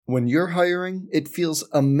When you're hiring, it feels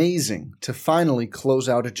amazing to finally close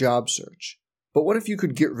out a job search. But what if you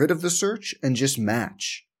could get rid of the search and just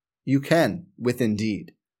match? You can with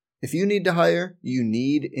Indeed. If you need to hire, you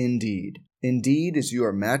need Indeed. Indeed is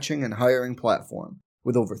your matching and hiring platform.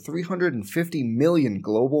 With over 350 million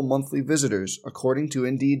global monthly visitors, according to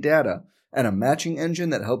Indeed data, and a matching engine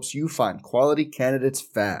that helps you find quality candidates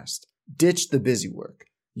fast. Ditch the busy work.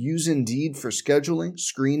 Use Indeed for scheduling,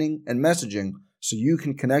 screening, and messaging so you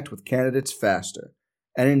can connect with candidates faster.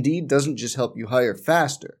 And Indeed doesn't just help you hire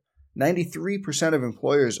faster. 93% of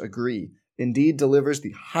employers agree Indeed delivers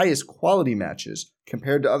the highest quality matches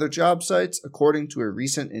compared to other job sites, according to a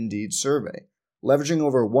recent Indeed survey. Leveraging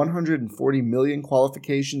over 140 million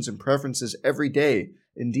qualifications and preferences every day,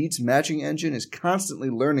 Indeed's matching engine is constantly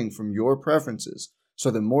learning from your preferences, so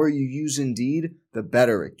the more you use Indeed, the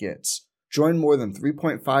better it gets. Join more than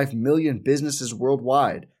 3.5 million businesses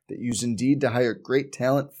worldwide that use Indeed to hire great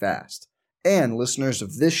talent fast. And listeners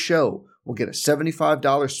of this show will get a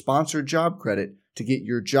 $75 sponsored job credit to get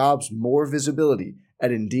your jobs more visibility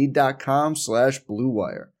at Indeed.com/Blue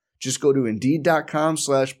Wire. Just go to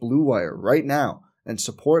Indeed.com/Blue Wire right now and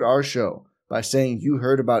support our show by saying you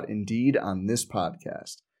heard about Indeed on this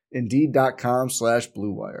podcast.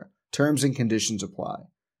 Indeed.com/Blue Wire. Terms and conditions apply.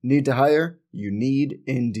 Need to hire? You need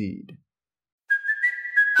Indeed.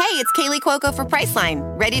 Hey, it's Kaylee Cuoco for Priceline.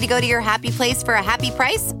 Ready to go to your happy place for a happy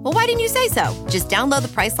price? Well, why didn't you say so? Just download the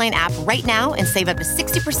Priceline app right now and save up to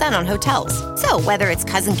 60% on hotels. So whether it's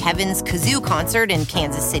Cousin Kevin's Kazoo Concert in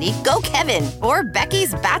Kansas City, go Kevin, or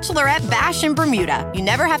Becky's Bachelorette Bash in Bermuda, you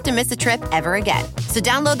never have to miss a trip ever again. So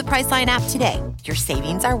download the Priceline app today. Your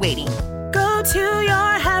savings are waiting. Go to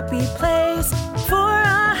your happy place for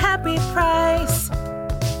a happy price.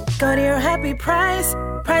 Go to your happy price,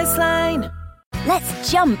 Priceline. Let's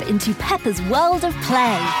jump into Peppa's world of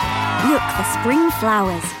play. Look for spring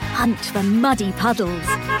flowers, hunt for muddy puddles,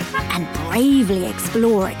 and bravely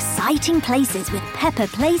explore exciting places with Peppa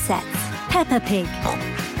playsets. Peppa Pig,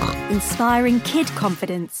 inspiring kid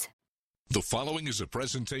confidence. The following is a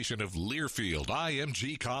presentation of Learfield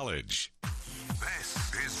IMG College. This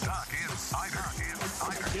is Duck Insider.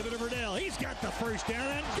 Give it to Verdell. He's got the first down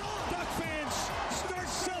and go. Duck fans start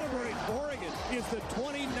celebrating. Oregon is the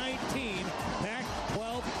 2019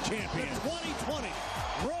 Pac-12 champion. The 2020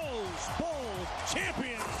 Rose Bowl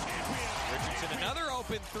champion. Richardson, another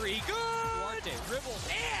open three. Good. Duarte dribbles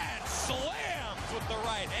and slams with the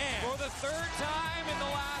right hand. For the third time in the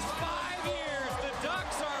last 5 years, the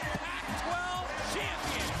Ducks are Pac-12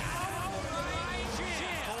 champions.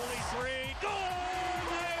 Holy three. Goal!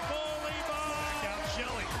 Holy ball. Down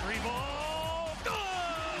Shelley. Three ball. Goal!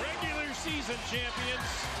 Regular season champions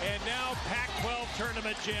and now Pac-12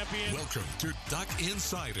 tournament champions. Welcome to Duck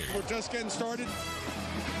Insider. We're just getting started.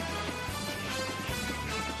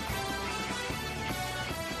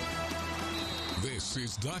 This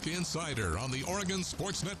is Duck Insider on the Oregon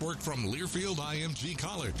Sports Network from Learfield IMG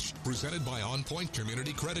College. Presented by On Point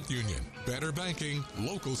Community Credit Union. Better banking,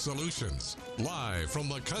 local solutions. Live from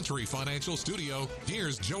the Country Financial Studio,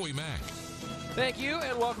 here's Joey Mack. Thank you,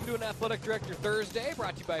 and welcome to an Athletic Director Thursday,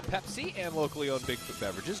 brought to you by Pepsi and locally owned Bigfoot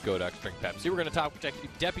Beverages. Go Ducks, drink Pepsi. We're going to talk with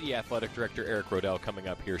Deputy Athletic Director Eric Rodell coming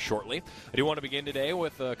up here shortly. I do want to begin today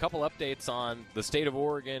with a couple updates on the state of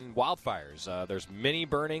Oregon wildfires. There's many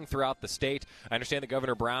burning throughout the state. I understand that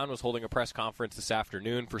Governor Brown was holding a press conference this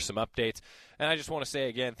afternoon for some updates. And I just want to say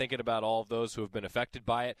again, thinking about all of those who have been affected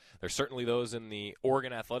by it, there's certainly those in the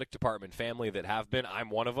Oregon Athletic Department family that have been.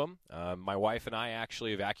 I'm one of them. My wife and I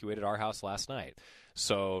actually evacuated our house last night.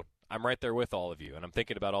 So I'm right there with all of you, and I'm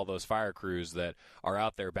thinking about all those fire crews that are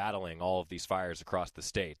out there battling all of these fires across the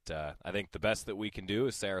state. I think the best that we can do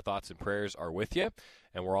is say our thoughts and prayers are with you,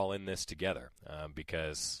 and we're all in this together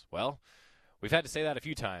because, well, we've had to say that a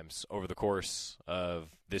few times over the course of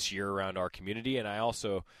this year around our community, and I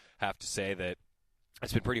also have to say that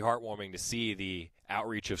it's been pretty heartwarming to see the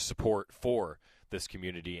outreach of support for this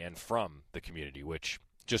community and from the community, which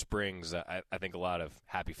just brings, I think, a lot of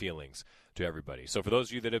happy feelings to everybody. So for those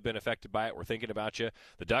of you that have been affected by it, we're thinking about you.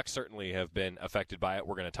 The Ducks certainly have been affected by it.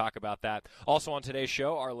 We're going to talk about that. Also on today's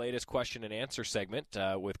show, our latest question and answer segment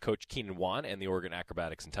with Coach Keenan Wan and the Oregon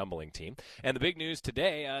Acrobatics and Tumbling team. And the big news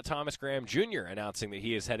today, Thomas Graham Jr. announcing that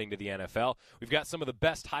he is heading to the NFL. We've got some of the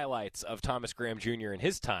best highlights of Thomas Graham Jr. in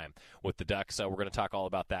his time with the Ducks. We're going to talk all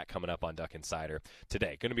about that coming up on Duck Insider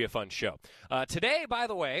today. Going to be a fun show. Today, by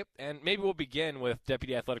the way, and maybe we'll begin with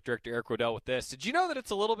Deputy Athletic Director Eric Rodell with this. Did you know that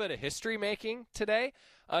it's a little bit of history making today?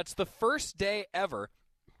 It's the first day ever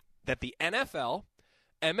that the NFL,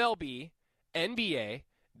 MLB, NBA,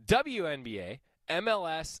 WNBA,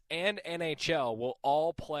 MLS, and NHL will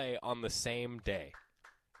all play on the same day.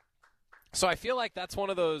 So I feel like that's one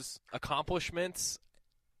of those accomplishments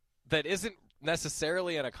that isn't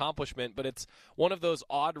necessarily an accomplishment, but it's one of those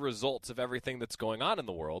odd results of everything that's going on in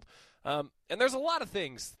the world. And there's a lot of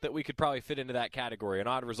things that we could probably fit into that category, an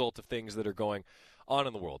odd result of things that are going on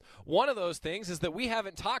in the world. One of those things is that we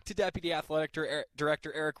haven't talked to Deputy Athletic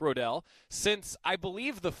Director Eric Rodell since, I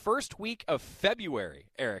believe, the first week of February,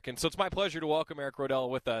 Eric. And so it's my pleasure to welcome Eric Rodell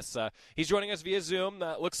with us. He's joining us via Zoom,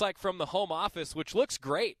 looks like from the home office, which looks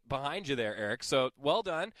great behind you there, Eric. So well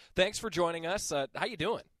done. Thanks for joining us. How you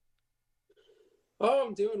doing? Oh,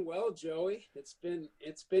 I'm doing well, Joey. It's been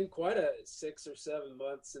quite a 6 or 7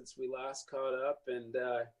 months since we last caught up, and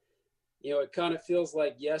it kind of feels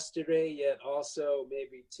like yesterday, yet also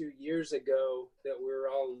maybe 2 years ago that we were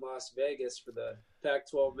all in Las Vegas for the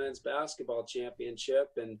Pac-12 Men's Basketball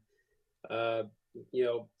Championship, and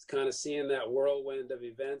kind of seeing that whirlwind of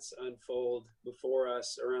events unfold before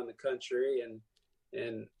us around the country,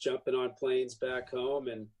 and jumping on planes back home,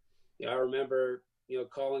 and I remember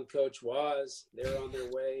calling Coach Waz. They were on their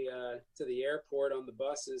way to the airport on the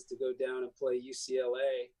buses to go down and play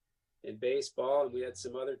UCLA in baseball. And we had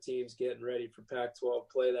some other teams getting ready for Pac-12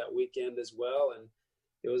 play that weekend as well. And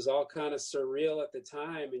it was all kind of surreal at the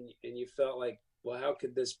time. And you felt like, well, how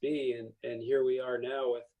could this be? And here we are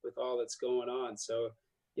now with all that's going on. So,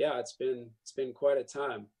 yeah, it's been quite a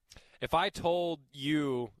time. If I told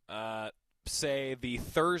you, say, the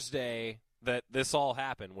Thursday that this all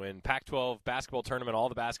happened, when Pac-12 basketball tournament, all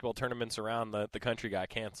the basketball tournaments around the country got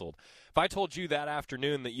canceled. If I told you that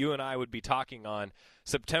afternoon that you and I would be talking on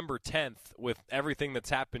September 10th with everything that's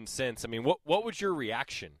happened since, I mean, what would your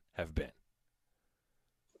reaction have been?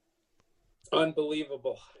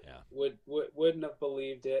 Unbelievable. Yeah. Wouldn't have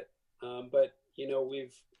believed it. But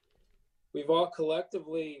we've all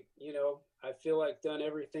collectively, I feel like done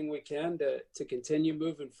everything we can to continue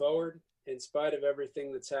moving forward in spite of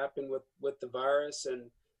everything that's happened with the virus.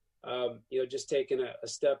 And, just taking a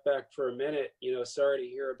step back for a minute, sorry to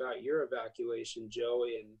hear about your evacuation,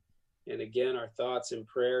 Joey. And again, our thoughts and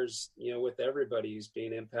prayers, with everybody who's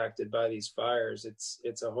being impacted by these fires.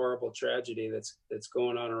 It's a horrible tragedy that's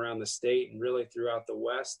going on around the state and really throughout the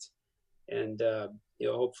West. And,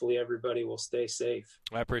 hopefully everybody will stay safe.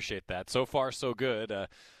 I appreciate that. So far, so good.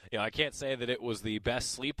 I can't say that it was the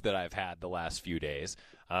best sleep that I've had the last few days,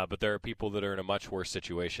 but there are people that are in a much worse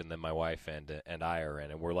situation than my wife and I are in,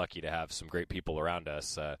 and we're lucky to have some great people around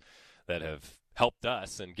us that have helped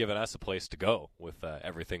us and given us a place to go with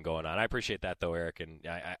everything going on. I appreciate that, though, Eric, and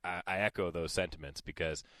I echo those sentiments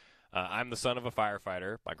because I'm the son of a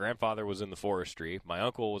firefighter. My grandfather was in the forestry. My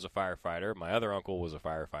uncle was a firefighter. My other uncle was a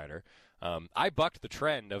firefighter. I bucked the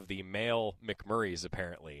trend of the male McMurrays,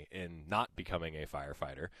 apparently, in not becoming a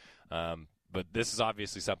firefighter. But this is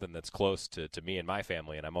obviously something that's close to me and my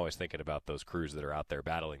family, and I'm always thinking about those crews that are out there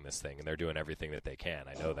battling this thing, and they're doing everything that they can.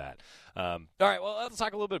 I know that. All right, well, let's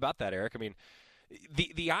talk a little bit about that, Eric. I mean,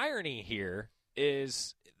 the irony here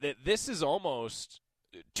is that this is almost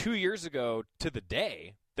 2 years ago to the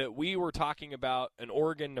day that we were talking about an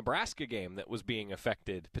Oregon-Nebraska game that was being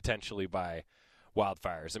affected potentially by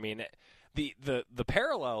wildfires. I mean, the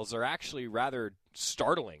parallels are actually rather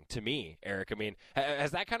startling to me, Eric. I mean,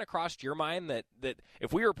 has that kind of crossed your mind that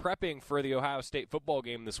if we were prepping for the Ohio State football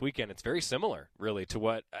game this weekend, it's very similar, really, to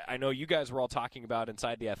what I know you guys were all talking about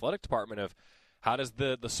inside the athletic department of how does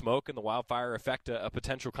the smoke and the wildfire affect a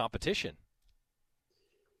potential competition?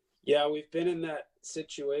 Yeah, we've been in that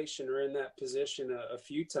situation or in that position a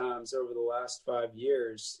few times over the last 5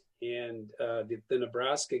 years. And the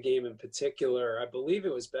Nebraska game in particular, I believe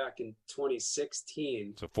it was back in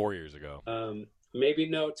 2016. So 4 years ago.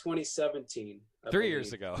 2017. 3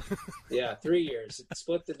 years ago. Yeah, 3 years.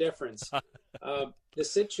 Split the difference. The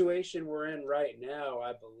situation we're in right now,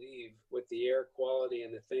 I believe, with the air quality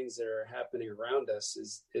and the things that are happening around us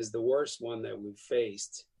is the worst one that we've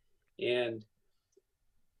faced. And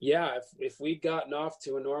yeah, if we'd gotten off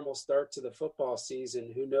to a normal start to the football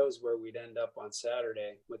season, who knows where we'd end up on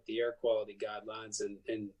Saturday with the air quality guidelines and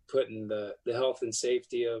putting the health and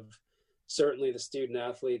safety of certainly the student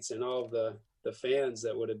athletes and all of the fans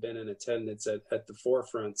that would have been in attendance at the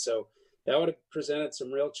forefront. So that would have presented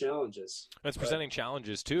some real challenges. It's presenting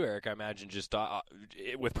challenges too, Eric, I imagine, just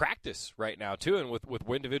with practice right now too, and with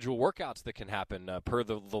individual workouts that can happen per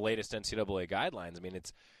the latest NCAA guidelines. I mean,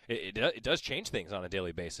 it does change things on a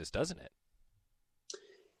daily basis, doesn't it?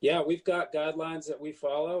 Yeah, we've got guidelines that we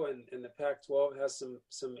follow, and the Pac-12 has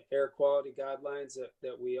some air quality guidelines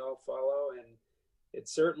that we all follow, and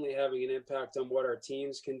it's certainly having an impact on what our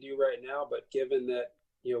teams can do right now. But given that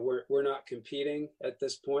we're not competing at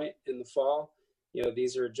this point in the fall,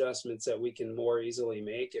 these are adjustments that we can more easily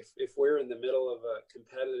make. If we're in the middle of a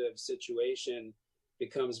competitive situation,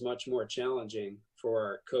 becomes much more challenging for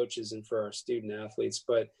our coaches and for our student athletes.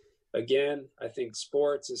 But again, I think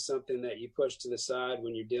sports is something that you push to the side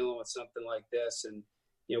when you're dealing with something like this. And,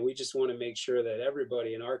 we just want to make sure that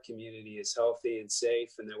everybody in our community is healthy and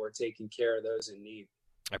safe, and that we're taking care of those in need.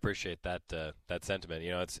 I appreciate that sentiment.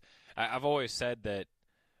 I've always said that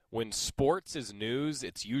when sports is news,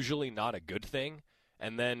 it's usually not a good thing.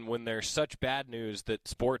 And then when there's such bad news that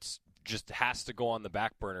sports just has to go on the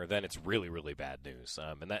back burner, then it's really, really bad news.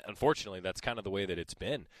 And that, unfortunately, that's kind of the way that it's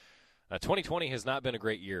been. 2020 has not been a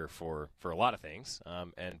great year for a lot of things,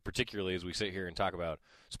 and particularly as we sit here and talk about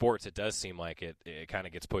sports, it does seem like it kind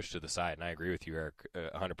of gets pushed to the side, and I agree with you, Eric,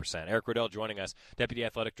 100%. Eric Rodell joining us, Deputy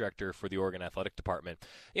Athletic Director for the Oregon Athletic Department.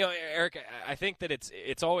 Eric, I think that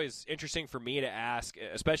it's always interesting for me to ask,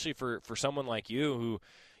 especially for someone like you, who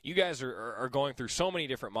you guys are going through so many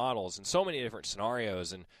different models and so many different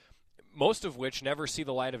scenarios, and most of which never see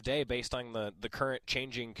the light of day based on the current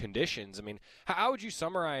changing conditions. I mean, how would you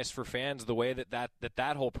summarize for fans the way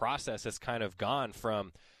that whole process has kind of gone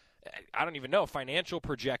from, I don't even know, financial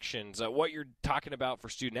projections, what you're talking about for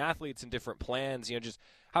student athletes and different plans, just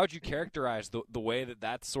how would you characterize the way that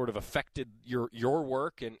that's sort of affected your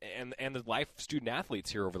work and the life of student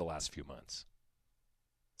athletes here over the last few months?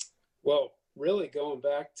 Well, really going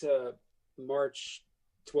back to March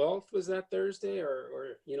 12th, was that Thursday or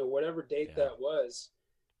whatever date that was,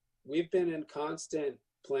 we've been in constant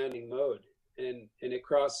planning mode, and it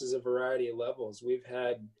crosses a variety of levels. We've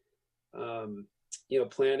had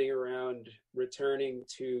planning around returning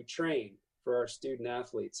to train for our student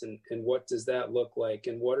athletes, and what does that look like,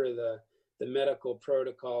 and what are the medical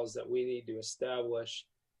protocols that we need to establish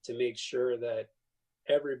to make sure that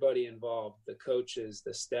everybody involved, the coaches,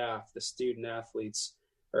 the staff, the student athletes,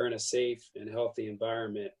 are in a safe and healthy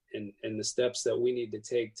environment, and the steps that we need to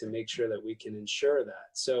take to make sure that we can ensure that.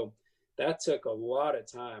 So that took a lot of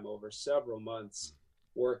time over several months,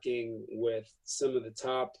 working with some of the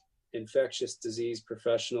top infectious disease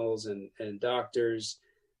professionals and doctors,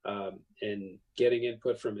 and getting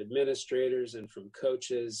input from administrators and from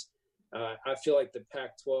coaches. I feel like the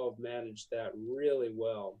Pac-12 managed that really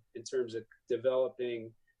well in terms of developing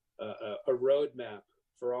a roadmap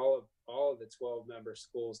for all of the 12 member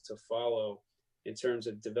schools to follow in terms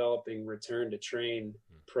of developing return to train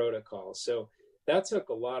protocols. So that took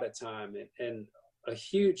a lot of time and a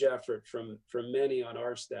huge effort from many on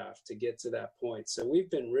our staff to get to that point. So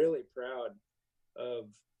we've been really proud of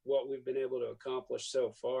what we've been able to accomplish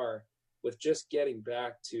so far with just getting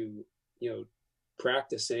back to,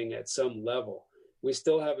 practicing at some level. We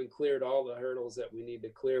still haven't cleared all the hurdles that we need to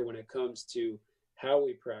clear when it comes to how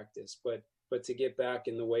we practice, but to get back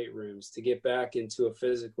in the weight rooms, to get back into a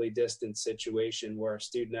physically distant situation where our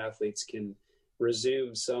student athletes can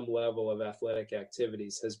resume some level of athletic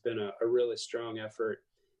activities has been a really strong effort.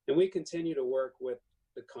 And we continue to work with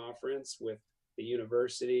the conference, with the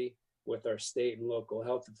university, with our state and local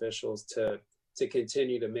health officials to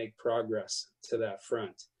continue to make progress to that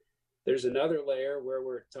front. There's another layer where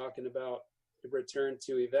we're talking about the return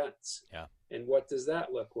to events. Yeah. And what does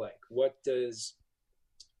that look like? What does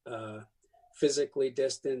physically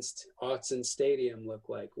distanced Autzen Stadium look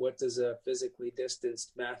like? What does a physically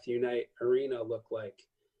distanced Matthew Knight Arena look like?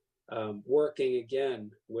 Working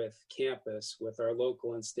again with campus, with our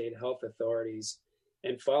local and state health authorities,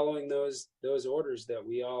 and following those orders that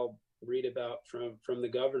we all read about from the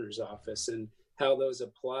governor's office, and how those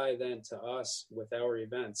apply then to us with our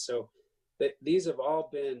events. So these have all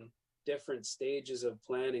been different stages of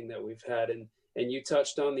planning that we've had. And you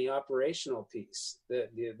touched on the operational piece,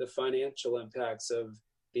 the financial impacts of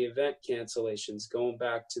the event cancellations, going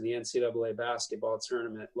back to the NCAA basketball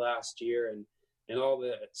tournament last year and all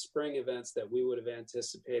the spring events that we would have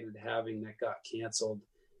anticipated having that got canceled.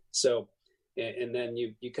 So, and then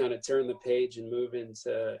you kind of turn the page and move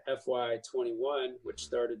into FY21, which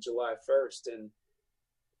started July 1st. And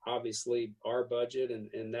obviously our budget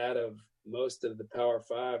and that of most of the Power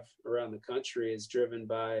Five around the country is driven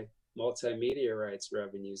by multimedia rights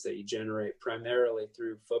revenues that you generate primarily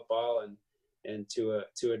through football and to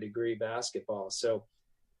a degree basketball. So,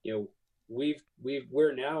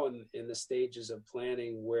 we're now in the stages of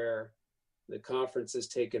planning where the conference has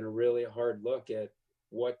taken a really hard look at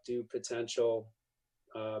what do potential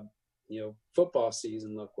football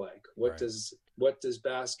season look like? What does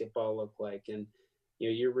basketball look like? And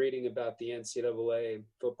you're reading about the NCAA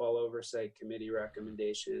Football Oversight Committee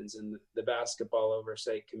recommendations and the Basketball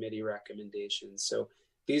Oversight Committee recommendations. So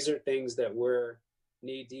these are things that we're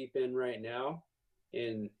knee deep in right now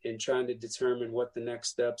in trying to determine what the next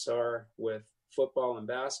steps are with football and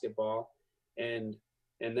basketball, and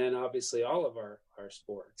then obviously all of our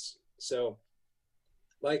sports. So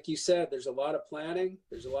like you said, there's a lot of planning,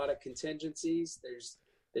 there's a lot of contingencies,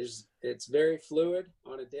 it's very fluid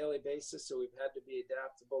on a daily basis, so we've had to be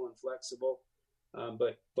adaptable and flexible.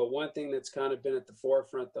 But one thing that's kind of been at the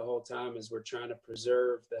forefront the whole time is we're trying to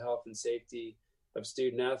preserve the health and safety of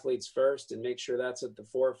student athletes first and make sure that's at the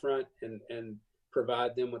forefront and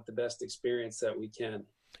provide them with the best experience that we can.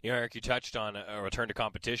 You know, Eric, you touched on a return to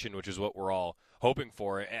competition, which is what we're all hoping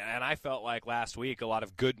for. And I felt like last week a lot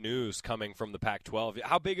of good news coming from the Pac-12.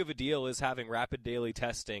 How big of a deal is having rapid daily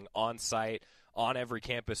testing on site on every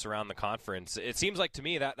campus around the conference? It seems like to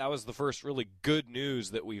me that was the first really good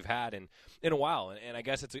news that we've had in a while. And I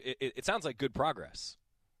guess it sounds like good progress.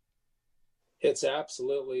 It's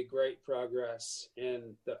absolutely great progress,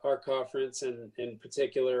 and our conference, and in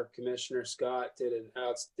particular, Commissioner Scott did an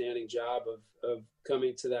outstanding job of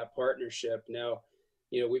coming to that partnership. Now,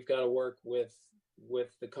 you know, we've got to work with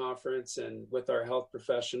the conference and with our health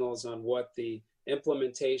professionals on what the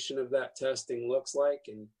implementation of that testing looks like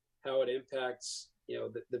and how it impacts, you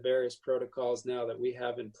know, the various protocols now that we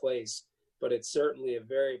have in place. But it's certainly a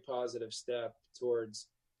very positive step towards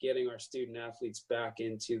getting our student athletes back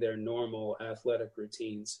into their normal athletic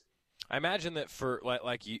routines. I imagine that for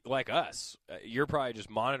like us, you're probably just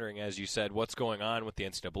monitoring, as you said, what's going on with the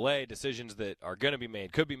NCAA, decisions that are going to be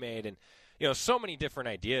made, could be made, and you know, so many different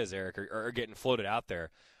ideas, Eric, are getting floated out there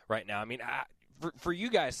right now. I mean, for you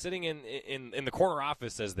guys sitting in the corner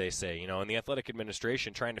office, as they say, you know, in the athletic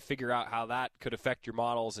administration, trying to figure out how that could affect your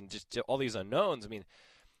models and just all these unknowns. I mean,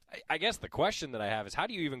 I guess the question that I have is, how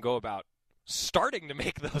do you even go about starting to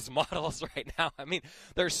make those models right now? I mean,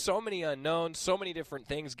 there's so many unknowns, so many different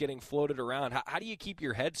things getting floated around. How do you keep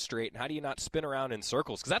your head straight, and how do you not spin around in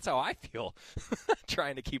circles? Because that's how I feel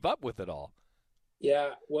trying to keep up with it all.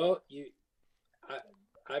 Yeah, well,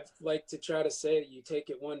 I'd like to try to say you take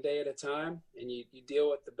it one day at a time, and you deal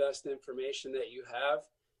with the best information that you have,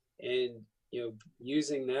 and you know,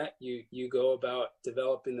 using that, you go about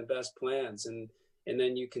developing the best plans, and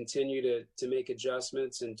then you continue to make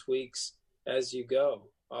adjustments and tweaks as you go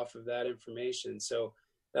off of that information. So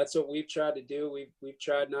that's what we've tried to do. We've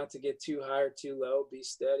tried not to get too high or too low, be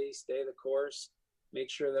steady, stay the course, make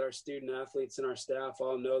sure that our student athletes and our staff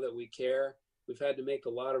all know that we care. We've had to make a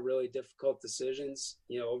lot of really difficult decisions,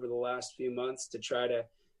 you know, over the last few months to try to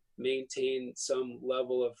maintain some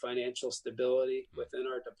level of financial stability within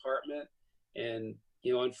our department. And,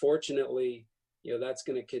 you know, unfortunately, you know, that's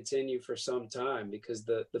going to continue for some time because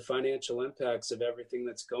the financial impacts of everything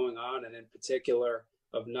that's going on, and in particular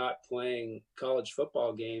of not playing college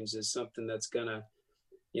football games, is something that's going to,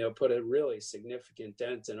 you know, put a really significant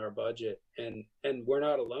dent in our budget. And we're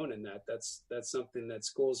not alone in that. That's something that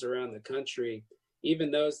schools around the country, even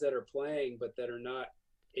those that are playing but that are not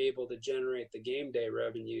able to generate the game day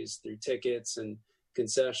revenues through tickets and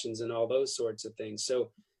concessions and all those sorts of things. So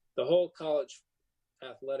the whole college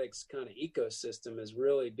athletics kind of ecosystem is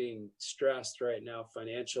really being stressed right now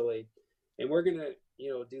financially, and we're going to, you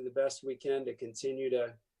know, do the best we can to continue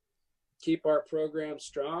to keep our program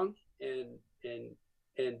strong and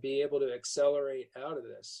be able to accelerate out of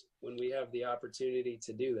this when we have the opportunity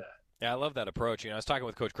to do that. Yeah, I love that approach. You know, I was talking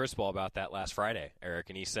with Coach Crisball about that last Friday, Eric,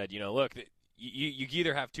 and he said, you know, look, you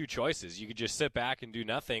either have two choices. You could just sit back and do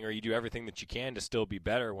nothing, or you do everything that you can to still be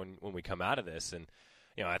better when we come out of this. And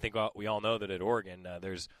you know, I think we all know that at Oregon,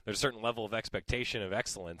 there's a certain level of expectation of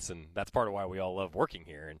excellence, and that's part of why we all love working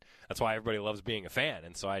here, and that's why everybody loves being a fan.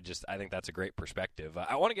 And so I think that's a great perspective.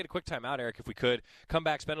 I want to get a quick time out, Eric, if we could come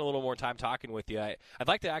back, spend a little more time talking with you. I'd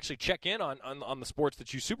like to actually check in on the sports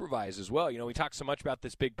that you supervise as well. You know, we talk so much about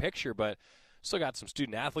this big picture, but still got some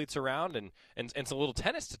student athletes around and some little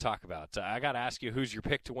tennis to talk about. I got to ask you, who's your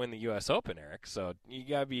pick to win the U.S. Open, Eric? So you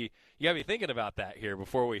gotta be thinking about that here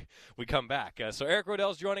before we come back. So Eric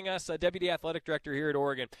Rodell's joining us, Deputy Athletic Director here at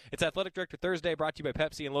Oregon. It's Athletic Director Thursday, brought to you by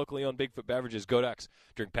Pepsi and locally owned Bigfoot Beverages. Go Ducks,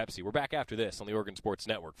 drink Pepsi. We're back after this on the Oregon Sports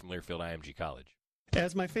Network from Learfield IMG College.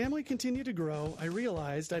 As my family continued to grow, I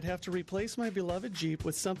realized I'd have to replace my beloved Jeep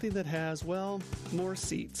with something that has, well, more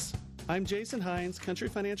seats. I'm Jason Hines, Country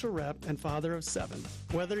Financial Rep and father of 7.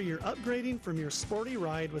 Whether you're upgrading from your sporty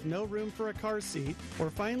ride with no room for a car seat or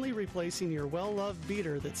finally replacing your well-loved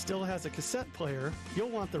beater that still has a cassette player, you'll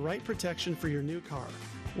want the right protection for your new car.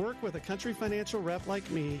 Work with a Country Financial Rep like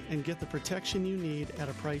me and get the protection you need at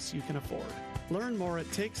a price you can afford. Learn more at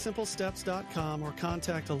TakeSimpleSteps.com or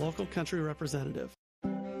contact a local Country representative.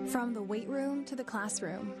 From the weight room to the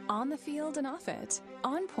classroom, on the field and off it,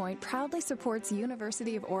 On Point proudly supports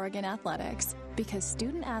University of Oregon athletics because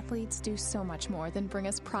student athletes do so much more than bring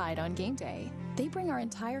us pride on game day. They bring our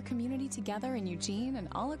entire community together in Eugene and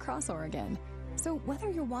all across Oregon. So whether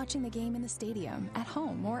you're watching the game in the stadium, at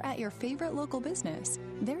home, or at your favorite local business,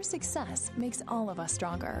 their success makes all of us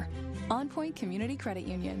stronger. On Point Community Credit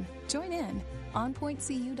Union. Join in.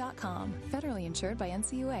 OnPointCU.com. Federally insured by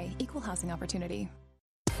NCUA. Equal housing opportunity.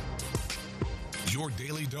 Your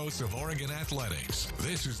daily dose of Oregon athletics.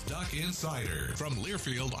 This is Duck Insider from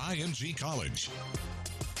Learfield IMG College.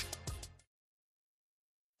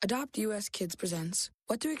 Adopt US Kids presents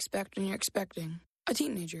What to Expect When You're Expecting a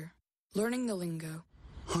Teenager. Learning the lingo.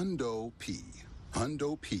 Hundo P.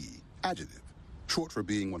 Hundo P. Adjective. Short for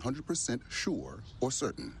being 100% sure or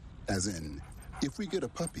certain. As in, if we get a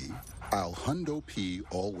puppy, I'll Hundo P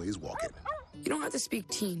always walk it. You don't have to speak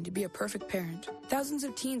teen to be a perfect parent. Thousands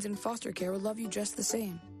of teens in foster care would love you just the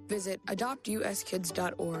same. Visit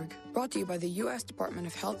adoptuskids.org. Brought to you by the U.S. Department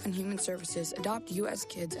of Health and Human Services, Adopt U.S.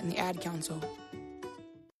 Kids, and the Ad Council.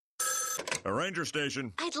 A ranger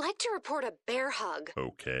station. I'd like to report a bear hug.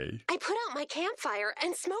 Okay. I put out my campfire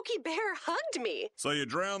and Smokey Bear hugged me. So you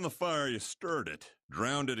drowned the fire, you stirred it,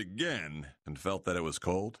 drowned it again, and felt that it was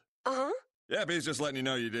cold? Uh-huh. Yep, he's just letting you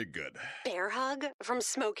know you did good. Bear hug from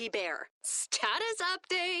Smokey Bear. Status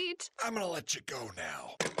update. I'm gonna let you go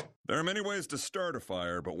now. There are many ways to start a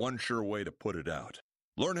fire, but one sure way to put it out.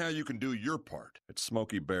 Learn how you can do your part at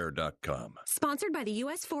SmokeyBear.com. Sponsored by the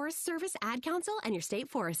U.S. Forest Service, Ad Council, and your state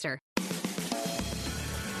forester.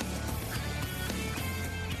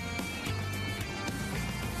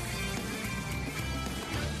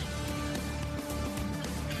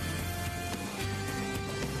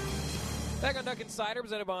 Back on Duck Insider,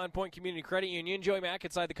 presented by On Point Community Credit Union. Joey Mack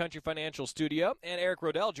inside the Country Financial Studio, and Eric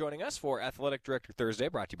Rodell joining us for Athletic Director Thursday,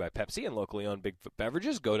 brought to you by Pepsi and locally owned Bigfoot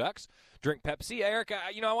Beverages. Go Ducks. Drink Pepsi. Eric,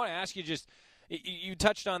 I want to ask you just, you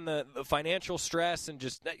touched on the financial stress and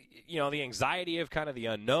just, the anxiety of kind of the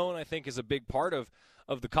unknown, I think, is a big part of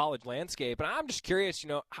the college landscape. And I'm just curious,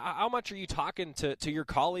 how much are you talking to your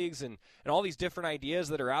colleagues and all these different ideas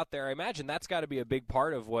that are out there? I imagine that's got to be a big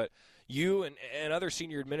part of what you and other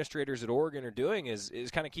senior administrators at Oregon are doing is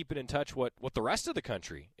kind of keeping in touch what the rest of the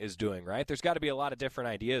country is doing, right? There's got to be a lot of different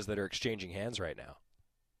ideas that are exchanging hands right now.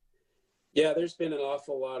 Yeah, there's been an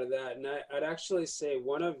awful lot of that. And I'd actually say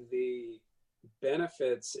one of the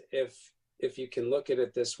benefits, if you can look at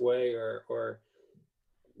it this way, or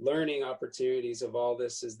learning opportunities of all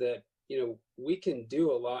this, is that, we can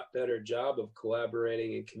do a lot better job of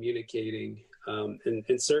collaborating and communicating.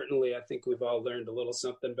 And certainly I think we've all learned a little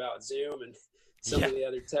something about Zoom and some of the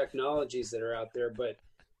other technologies that are out there, but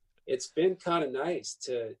it's been kind of nice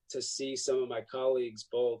to see some of my colleagues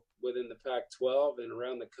both within the Pac-12 and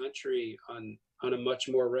around the country on a much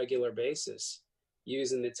more regular basis,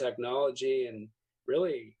 using the technology and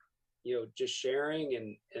really, just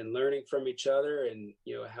sharing and learning from each other, and,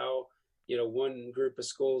 how, one group of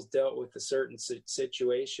schools dealt with a certain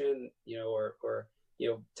situation, or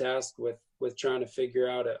tasked with trying to figure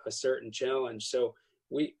out a certain challenge. So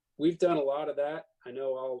we've done a lot of that. I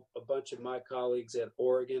know a bunch of my colleagues at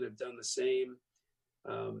Oregon have done the same.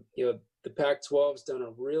 The Pac-12's done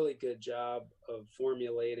a really good job of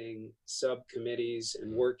formulating subcommittees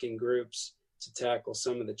and working groups to tackle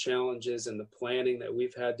some of the challenges and the planning that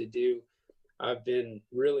we've had to do. I've been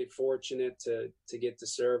really fortunate to get to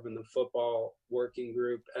serve in the football working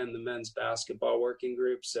group and the men's basketball working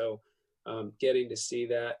group. So getting to see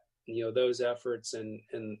that, those efforts and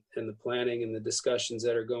the planning and the discussions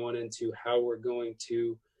that are going into how we're going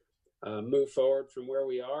to move forward from where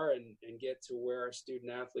we are and get to where our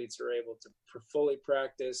student athletes are able to fully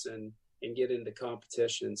practice and get into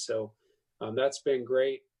competition. So that's been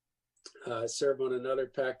great. Serve on another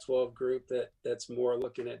Pac-12 group that's more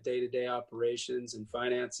looking at day-to-day operations and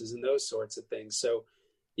finances and those sorts of things. So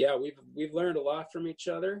yeah, we've learned a lot from each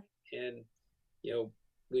other, and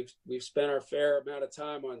we've spent our fair amount of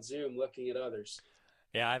time on Zoom looking at others.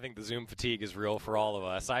 Yeah, I think the Zoom fatigue is real for all of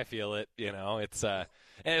us. I feel it, it's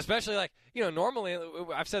and especially normally,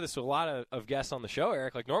 I've said this to a lot of guests on the show,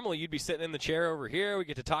 Eric, normally you'd be sitting in the chair over here. We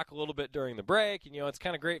get to talk a little bit during the break, and, it's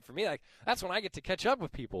kind of great for me. That's when I get to catch up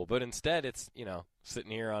with people, but instead it's,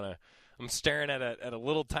 sitting here I'm staring at a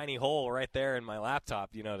little tiny hole right there in my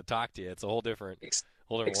laptop, to talk to you. It's a whole different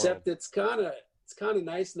world. Except it's kind of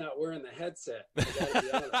nice not wearing the headset. I gotta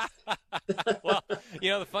be honest. Well,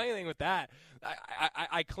 the funny thing with that,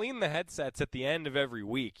 I clean the headsets at the end of every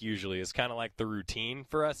week. Usually, is kind of like the routine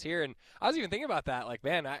for us here. And I was even thinking about that.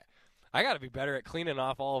 Man, I got to be better at cleaning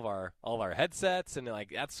off all of our headsets and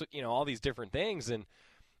that's all these different things. And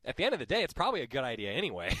at the end of the day, it's probably a good idea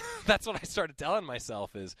anyway. That's what I started telling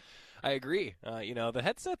myself is I agree. The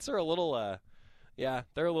headsets are a little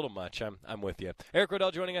they're a little much. I'm with you. Eric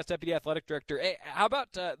Rodell joining us, Deputy Athletic Director. Hey, how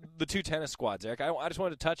about the two tennis squads, Eric? I just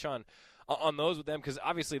wanted to touch on those with them because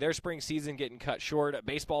obviously their spring season getting cut short,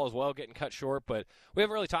 baseball as well getting cut short, but we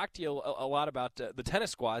haven't really talked to you a lot about the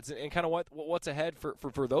tennis squads and kind of what's ahead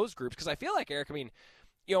for those groups because I feel like, Eric,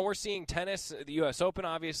 we're seeing tennis, the U.S. Open,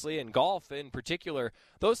 obviously, and golf in particular.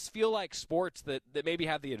 Those feel like sports that maybe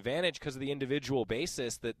have the advantage because of the individual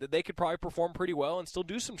basis that they could probably perform pretty well and still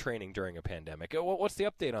do some training during a pandemic. What's the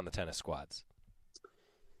update on the tennis squads?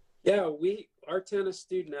 Yeah, our tennis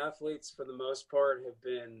student athletes, for the most part, have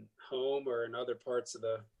been home or in other parts of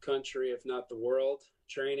the country, if not the world,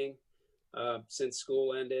 training since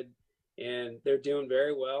school ended. And they're doing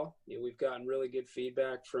very well. We've gotten really good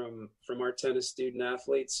feedback from our tennis student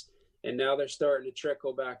athletes, and now they're starting to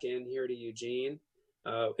trickle back in here to Eugene.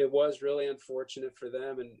 It was really unfortunate for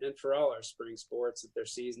them and for all our spring sports that their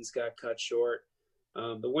seasons got cut short.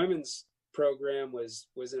 The women's program was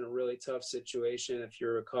in a really tough situation. If you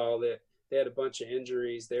recall, that they had a bunch of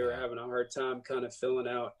injuries. They were having a hard time kind of filling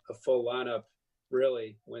out a full lineup,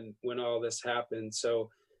 really, when all this happened.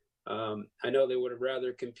 So I know they would have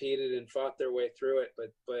rather competed and fought their way through it,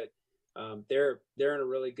 but they're in a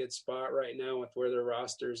really good spot right now with where their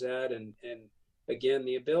roster's at, and again,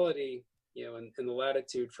 the ability, and the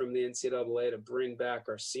latitude from the NCAA to bring back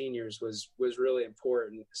our seniors was really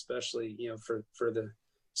important, especially for the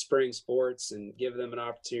spring sports and give them an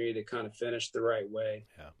opportunity to kind of finish the right way.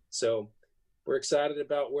 Yeah. So we're excited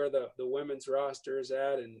about where the women's roster is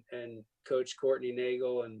at, and Coach Courtney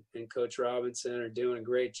Nagel and Coach Robinson are doing a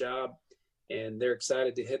great job, and they're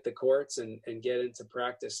excited to hit the courts and get into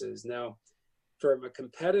practices. Now, from a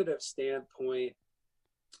competitive standpoint,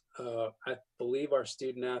 I believe our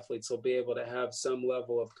student athletes will be able to have some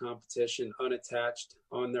level of competition unattached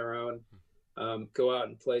on their own, go out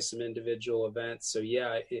and play some individual events. So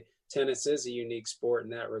yeah, tennis is a unique sport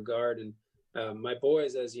in that regard. And my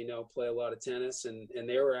boys, as you know, play a lot of tennis, and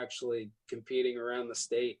they were actually competing around the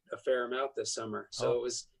state a fair amount this summer. So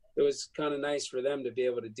it was kind of nice for them to be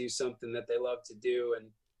able to do something that they love to do,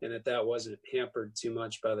 and that wasn't hampered too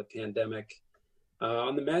much by the pandemic.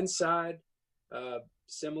 On the men's side,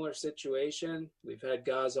 similar situation. We've had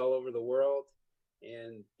guys all over the world,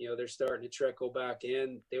 and they're starting to trickle back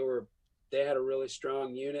in. They had a really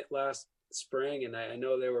strong unit last spring, and I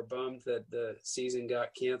know they were bummed that the season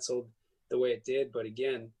got canceled the way it did, but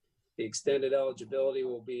again, the extended eligibility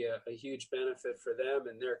will be a huge benefit for them,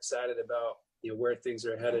 and they're excited about where things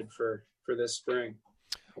are headed for this spring.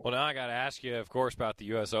 Well, now I got to ask you, of course, about the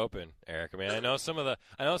U.S. Open, Eric. I know some of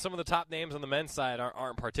the top names on the men's side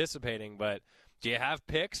aren't participating, but do you have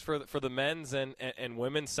picks for the men's and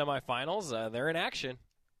women's semifinals? They're in action.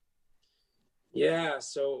 Yeah.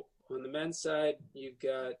 So on the men's side, you've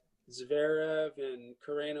got Zverev and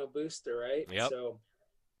Carreno Busta, right? Yep. So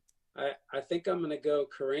I think I'm going to go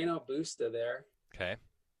Carreno Busta there. Okay.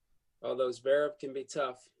 Although Zverev can be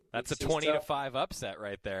tough. That's a 20-5 upset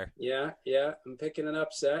right there. Yeah. I'm picking an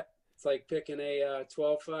upset. It's like picking a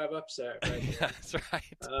 12-5 upset right there. That's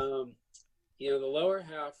right. The lower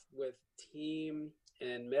half with Thiem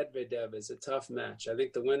and Medvedev is a tough match. I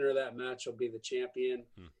think the winner of that match will be the champion.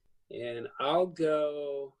 And I'll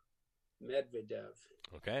go Medvedev.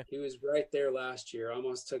 Okay. He was right there last year.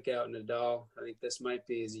 Almost took out Nadal. I think this might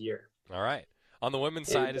be his year. All right. On the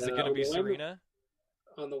women's side, is it going to be Serena?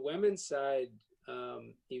 On the women's side,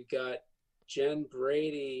 you've got Jen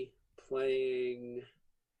Brady playing.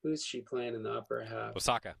 Who's she playing in the upper half?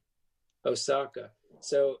 Osaka.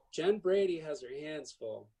 So Jen Brady has her hands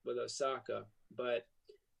full with Osaka, but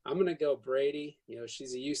I'm going to go Brady.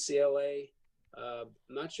 She's a UCLA. I'm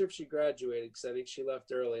not sure if she graduated because I think she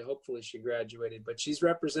left early. Hopefully she graduated, but she's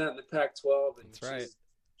representing the Pac-12, and that's right.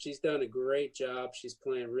 She's done a great job. She's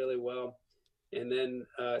playing really well. And then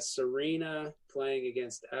Serena playing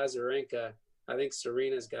against Azarenka. I think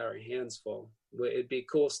Serena's got her hands full. It'd be a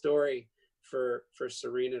cool story for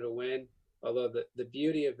Serena to win. Although the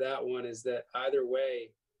beauty of that one is that either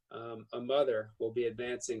way, a mother will be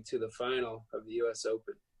advancing to the final of the U.S.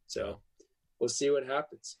 Open. So we'll see what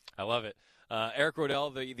happens. I love it. Eric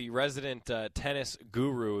Rodell, the resident tennis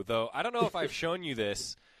guru, though I don't know if I've shown you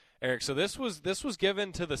this, Eric. So this was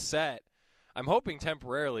given to the set. I'm hoping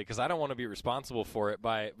temporarily because I don't want to be responsible for it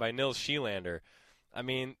by Nils Schielander.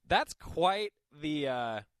 That's quite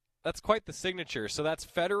the signature. So that's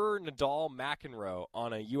Federer, Nadal, McEnroe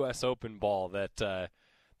on a U.S. Open ball that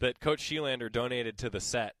Coach Schielander donated to the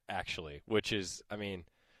set, actually, which is,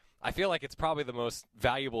 I feel like it's probably the most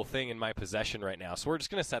valuable thing in my possession right now. So we're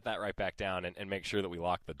just going to set that right back down and make sure that we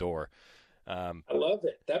lock the door. I love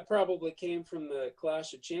it. That probably came from the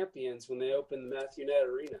Clash of Champions when they opened the Matthew Nett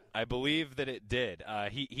Arena. I believe that it did.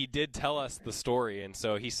 He did tell us the story, and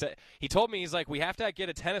so he told me, he's like, we have to get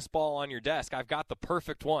a tennis ball on your desk. I've got the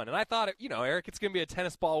perfect one. And I thought, Eric, it's going to be a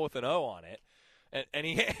tennis ball with an O on it. And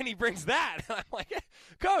he brings that. And I'm like,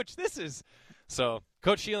 Coach, this is... So,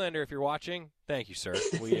 Coach Shelander, if you're watching, thank you, sir.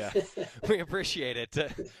 We appreciate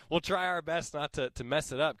it. We'll try our best not to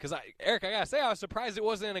mess it up. Because, Eric, I got to say, I was surprised it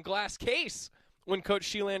wasn't in a glass case when Coach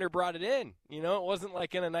Shelander brought it in. It wasn't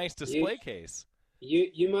like in a nice display case.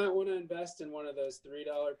 You might want to invest in one of those $3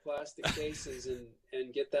 plastic cases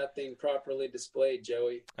and get that thing properly displayed,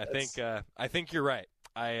 Joey. I think you're right.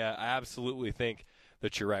 I absolutely think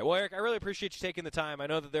that you're right. Well, Eric, I really appreciate you taking the time. I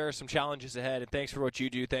know that there are some challenges ahead, and thanks for what you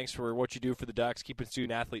do. Thanks for what you do for the Ducks, keeping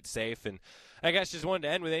student-athletes safe. And I guess just wanted to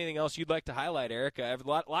end with anything else you'd like to highlight, Eric. I have a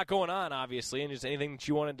lot going on, obviously, and just anything that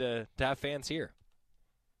you wanted to have fans hear.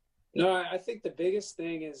 No, I think the biggest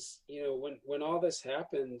thing is, when all this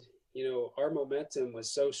happened, our momentum was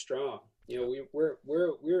so strong. We're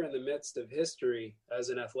in the midst of history as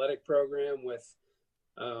an athletic program with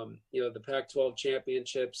the Pac-12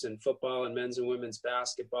 championships in football and men's and women's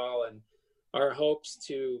basketball, and our hopes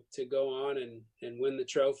to go on and win the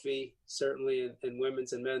trophy, certainly in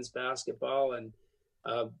women's and men's basketball, and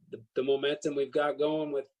the momentum we've got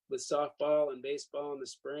going with softball and baseball in the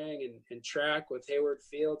spring and track with Hayward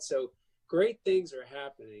Field. So great things are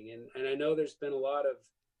happening. And I know there's been a lot of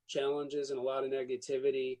challenges and a lot of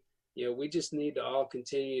negativity. We just need to all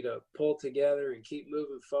continue to pull together and keep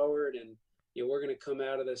moving forward, and we're going to come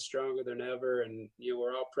out of this stronger than ever, and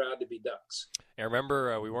we're all proud to be Ducks. I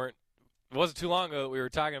remember it wasn't too long ago that we were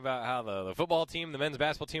talking about how the football team, the men's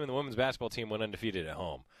basketball team, and the women's basketball team went undefeated at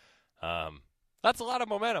home. That's a lot of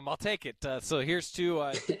momentum. I'll take it. So here's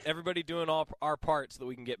to everybody doing all our part so that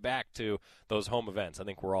we can get back to those home events. I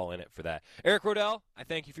think we're all in it for that. Eric Rodell, I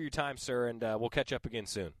thank you for your time, sir, and we'll catch up again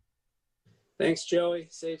soon. Thanks, Joey.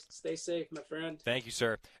 Stay safe, my friend. Thank you,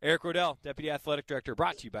 sir. Eric Rodell, Deputy Athletic Director,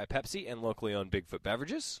 brought to you by Pepsi and locally owned Bigfoot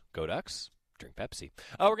Beverages. Go Ducks. Drink Pepsi.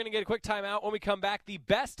 We're going to get a quick timeout. When we come back, the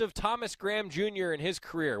best of Thomas Graham Jr. in his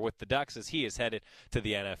career with the Ducks as he is headed to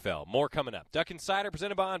the NFL. More coming up. Duck Insider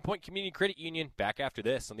presented by On Point Community Credit Union. Back after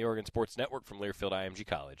this on the Oregon Sports Network from Learfield IMG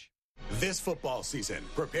College. This football season,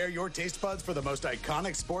 prepare your taste buds for the most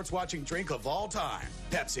iconic sports-watching drink of all time,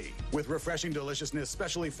 Pepsi. With refreshing deliciousness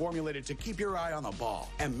specially formulated to keep your eye on the ball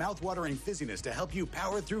and mouth-watering fizziness to help you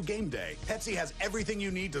power through game day, Pepsi has everything you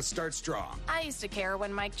need to start strong. I used to care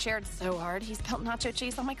when Mike cheered so hard he spilled nacho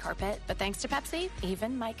cheese on my carpet, but thanks to Pepsi,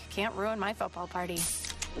 even Mike can't ruin my football party.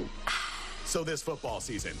 So this football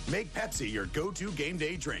season, make Pepsi your go-to game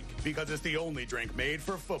day drink because it's the only drink made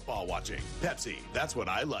for football watching. Pepsi, that's what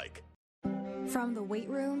I like. From the weight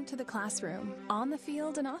room to the classroom, on the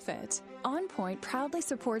field and off it, On Point proudly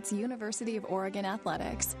supports University of Oregon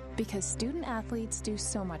athletics because student athletes do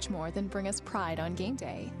so much more than bring us pride on game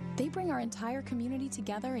day. They bring our entire community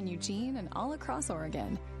together in Eugene and all across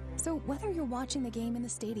Oregon. So whether you're watching the game in the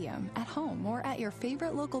stadium, at home, or at your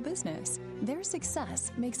favorite local business, their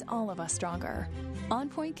success makes all of us stronger. On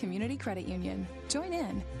Point Community Credit Union. Join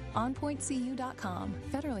in. OnPointCU.com.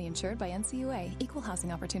 Federally insured by NCUA. Equal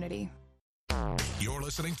housing opportunity. You're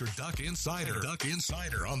listening to Duck Insider. Duck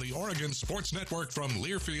Insider on the Oregon Sports Network from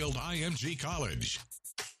Learfield IMG College.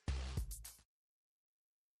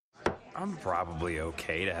 I'm probably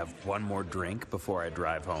okay to have one more drink before I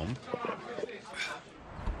drive home.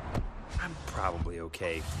 I'm probably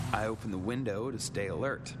okay. I open the window to stay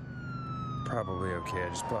alert. Probably okay. I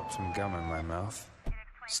just popped some gum in my mouth.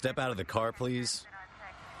 Step out of the car, please.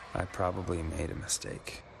 I probably made a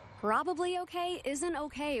mistake. Probably okay isn't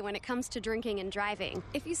okay when it comes to drinking and driving.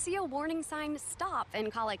 If you see a warning sign, stop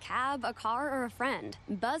and call a cab, a car, or a friend.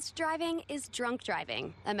 Buzzed driving is drunk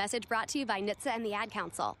driving. A message brought to you by NHTSA and the Ad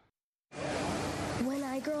Council. When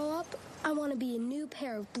I grow up, I want to be a new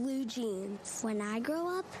pair of blue jeans. When I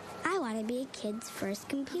grow up, I want to be a kid's first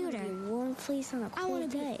computer. I want to be a warm fleece on a cool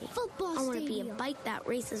day. Football I want to be a bike that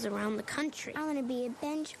races around the country. I want to be a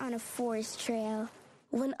bench on a forest trail.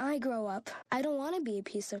 When I grow up, I don't want to be a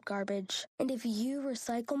piece of garbage. And if you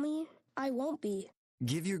recycle me, I won't be.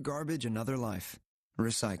 Give your garbage another life.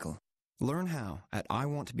 Recycle. Learn how at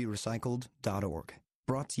iwanttoberecycled.org.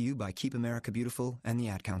 Brought to you by Keep America Beautiful and the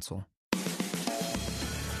Ad Council.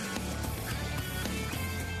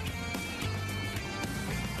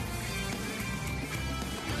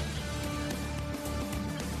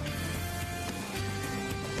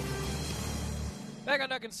 Back on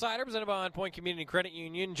Duck Insider, presented by On Point Community Credit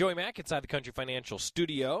Union. Joey Mack inside the Country Financial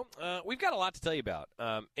Studio. We've got a lot to tell you about,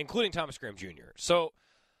 including Thomas Graham Jr. So,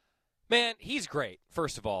 man, he's great,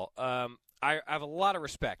 first of all. I have a lot of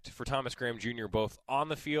respect for Thomas Graham Jr. both on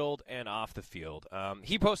the field and off the field.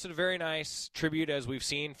 He posted a very nice tribute, as we've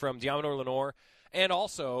seen, from Diamador Lenore and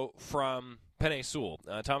also from Penei Sewell.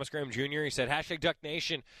 Thomas Graham Jr., he said, #Duck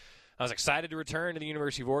Nation. I was excited to return to the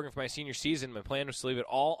University of Oregon for my senior season. My plan was to leave it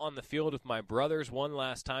all on the field with my brothers one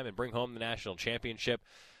last time and bring home the national championship.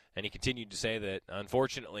 And he continued to say that,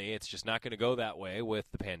 unfortunately, it's just not going to go that way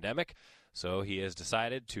with the pandemic. So he has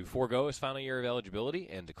decided to forego his final year of eligibility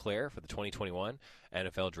and declare for the 2021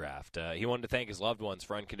 NFL Draft. He wanted to thank his loved ones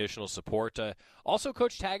for unconditional support. Also,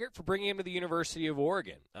 Coach Taggart for bringing him to the University of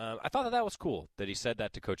Oregon. I thought that was cool that he said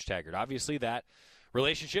that to Coach Taggart. Obviously, that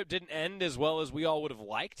relationship didn't end as well as we all would have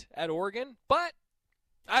liked at Oregon, but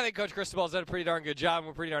I think Coach Cristobal's done a pretty darn good job, and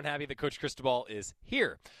we're pretty darn happy that Coach Cristobal is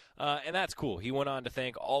here. And that's cool. He went on to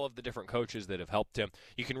thank all of the different coaches that have helped him.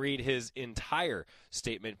 You can read his entire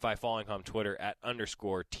statement by following him on Twitter at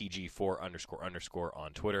 _TG4_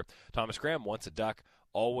 on Twitter. Thomas Graham, once a Duck,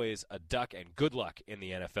 always a Duck, and good luck in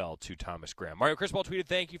the NFL to Thomas Graham. Mario Cristobal tweeted,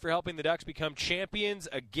 "Thank you for helping the Ducks become champions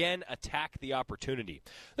again. Attack the opportunity."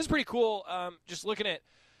 This is pretty cool. Just looking at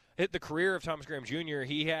the career of Thomas Graham Jr.,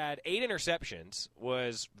 he had 8 interceptions,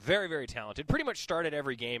 was very, very talented, pretty much started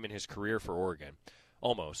every game in his career for Oregon,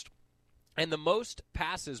 almost. And the most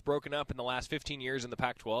passes broken up in the last 15 years in the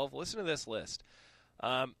Pac-12, listen to this list.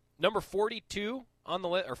 Number 42 on the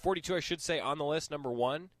list, or 42, I should say, on the list, number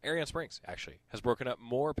 1, Arian Springs, actually, has broken up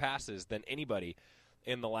more passes than anybody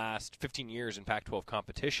in the last 15 years in Pac-12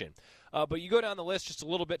 competition. But you go down the list just a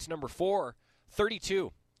little bit to number 4,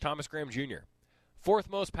 32, Thomas Graham Jr.,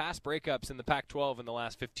 4th most pass breakups in the Pac-12 in the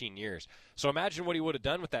last 15 years. So imagine what he would have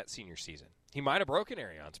done with that senior season. He might have broken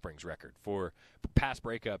Arian Springs' record for pass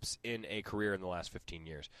breakups in a career in the last 15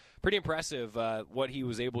 years. Pretty impressive what he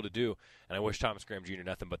was able to do, and I wish Thomas Graham Jr.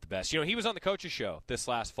 nothing but the best. You know, he was on the Coaches Show this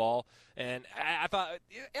last fall, and I thought,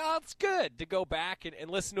 it's good to go back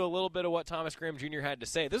and listen to a little bit of what Thomas Graham Jr. had to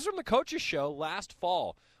say. This is from the Coaches Show last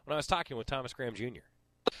fall when I was talking with Thomas Graham Jr.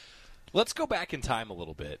 Let's go back in time a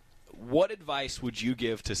little bit. What advice would you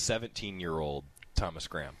give to 17-year-old Thomas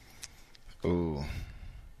Graham? Ooh.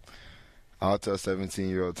 I'll tell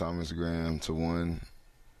 17-year-old Thomas Graham to, 1,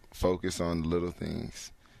 focus on the little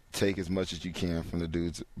things. Take as much as you can from the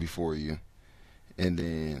dudes before you. And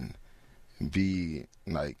then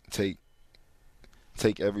take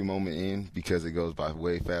every moment in, because it goes by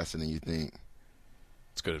way faster than you think.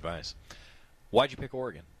 That's good advice. Why'd you pick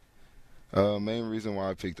Oregon? Main reason why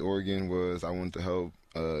I picked Oregon was I wanted to help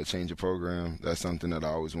change the program. That's something that I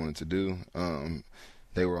always wanted to do.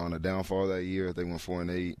 They were on a downfall that year. They went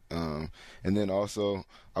 4-8. And then also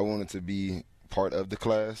I wanted to be part of the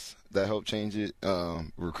class that helped change it.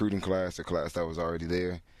 Recruiting class, a class that was already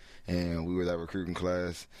there. And we were that recruiting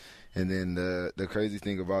class. And then the crazy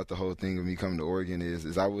thing about the whole thing of me coming to Oregon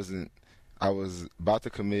is I was about to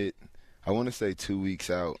commit, I want to say 2 weeks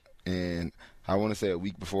out. And I want to say a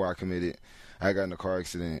week before I committed, I got in a car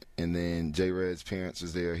accident, and then J. Red's parents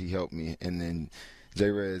was there. He helped me. And then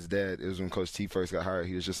J. Red's dad, it was when Coach T first got hired,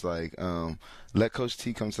 he was just like, let Coach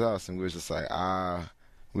T come to the house. And we was just like,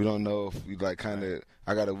 we don't know if we I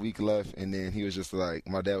got a week left. And then he was just like,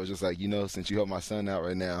 my dad was just like, since you helped my son out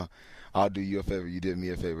right now, I'll do you a favor. You did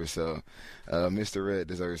me a favor. So Mr. Red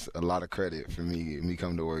deserves a lot of credit for me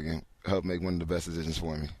coming to Oregon. Helped make one of the best decisions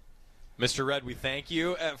for me. Mr. Red, we thank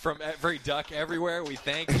you from every Duck everywhere. We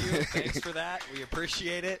thank you. Thanks for that. We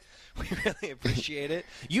appreciate it. We really appreciate it.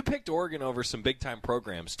 You picked Oregon over some big-time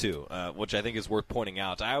programs, too, which I think is worth pointing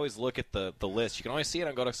out. I always look at the list. You can always see it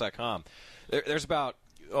on GoDucks.com. There's about,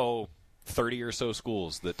 30 or so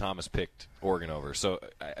schools that Thomas picked Oregon over. So,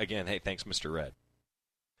 again, hey, thanks, Mr. Red.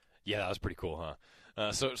 Yeah, that was pretty cool,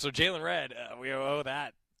 huh? So Jalen Red, we owe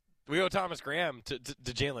that. We owe Thomas Graham to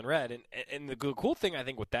Jalen Red. And the cool thing, I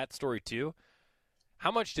think, with that story, too,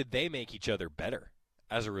 how much did they make each other better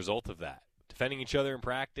as a result of that? Defending each other in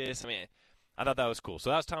practice. I mean, I thought that was cool.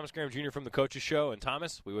 So that was Thomas Graham Jr. from the Coaches Show. And,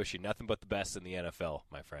 Thomas, we wish you nothing but the best in the NFL,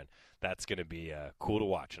 my friend. That's going to be cool to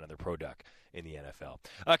watch, another pro Duck in the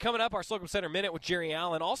NFL. Coming up, our Slocum Center Minute with Jerry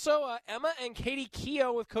Allen. Also, Emma and Katie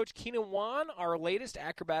Keogh with Coach Keenan Wan, our latest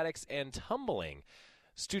acrobatics and tumbling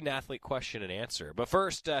student-athlete question and answer. But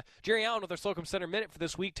first, Jerry Allen with our Slocum Center Minute for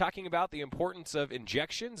this week, talking about the importance of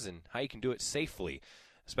injections and how you can do it safely,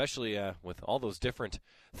 especially with all those different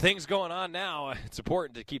things going on now. It's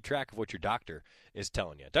important to keep track of what your doctor is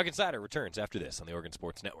telling you. Duck Insider returns after this on the Oregon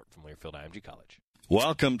Sports Network from Learfield IMG College.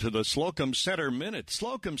 Welcome to the Slocum Center Minute.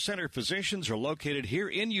 Slocum Center physicians are located here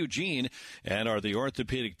in Eugene and are the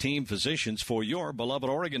orthopedic team physicians for your beloved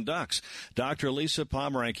Oregon Ducks. Dr. Lisa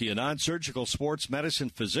Pomeranke, a non-surgical sports medicine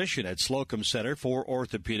physician at Slocum Center for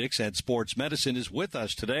Orthopedics and Sports Medicine, is with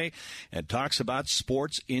us today and talks about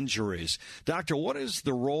sports injuries. Doctor, what is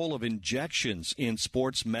the role of injections in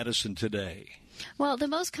sports medicine today? Well, the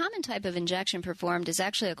most common type of injection performed is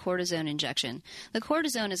actually a cortisone injection. The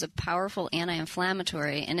cortisone is a powerful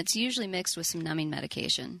anti-inflammatory, and it's usually mixed with some numbing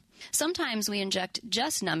medication. Sometimes we inject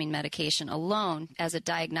just numbing medication alone as a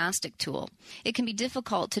diagnostic tool. It can be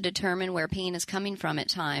difficult to determine where pain is coming from at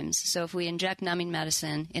times, so if we inject numbing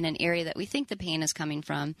medicine in an area that we think the pain is coming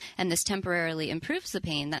from, and this temporarily improves the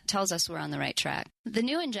pain, that tells us we're on the right track. The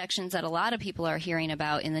new injections that a lot of people are hearing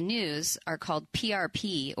about in the news are called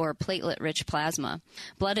PRP, or platelet-rich plasma.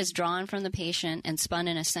 Blood is drawn from the patient and spun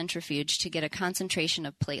in a centrifuge to get a concentration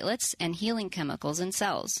of platelets and healing chemicals in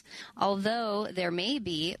cells. Although there may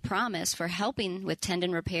be promise for helping with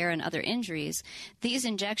tendon repair and other injuries, these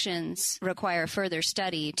injections require further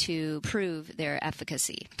study to prove their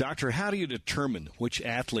efficacy. Doctor, how do you determine which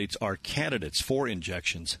athletes are candidates for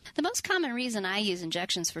injections? The most common reason I use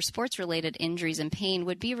injections for sports-related injuries and pain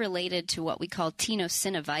would be related to what we call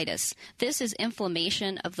tenosynovitis. This is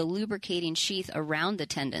inflammation of the lubricating sheath around the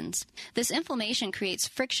tendons. This inflammation creates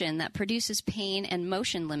friction that produces pain and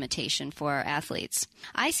motion limitation for our athletes.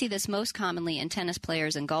 I see this most commonly in tennis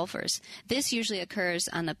players and golfers. This usually occurs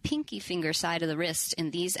on the pinky finger side of the wrist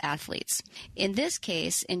in these athletes. In this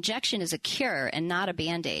case, injection is a cure and not a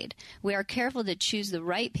Band-Aid. We are careful to choose the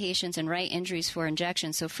right patients and right injuries for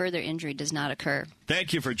injection so further injury does not occur.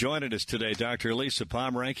 Thank you for joining us today, Dr. Lisa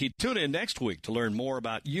Pomeranke. Tune in next week to learn more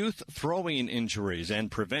about youth throwing injuries and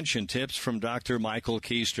prevention tips from Dr. Michael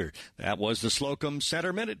Keister. That was the Slocum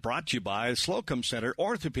Center Minute, brought to you by Slocum Center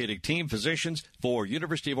Orthopedic Team Physicians for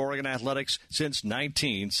University of Oregon Athletics since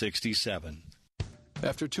 1967.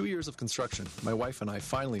 After 2 years of construction, my wife and I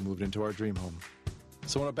finally moved into our dream home.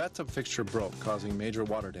 So when a bathtub fixture broke, causing major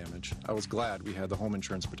water damage, I was glad we had the home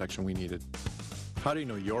insurance protection we needed. How do you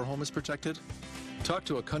know your home is protected? Talk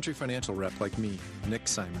to a Country Financial rep like me, Nick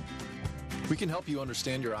Simon. We can help you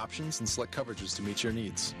understand your options and select coverages to meet your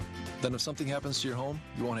needs. Then if something happens to your home,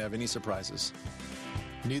 you won't have any surprises.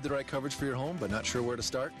 Need the right coverage for your home but not sure where to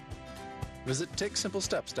start? Visit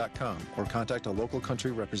TakeSimpleSteps.com or contact a local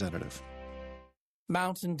Country representative.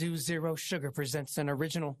 Mountain Dew Zero Sugar presents an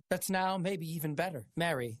original that's now maybe even better.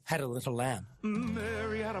 Mary had a little lamb.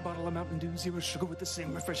 Mary had a bottle of Mountain Dew Zero Sugar with the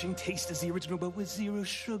same refreshing taste as the original, but with zero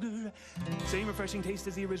sugar. Same refreshing taste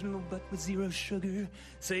as the original, but with zero sugar.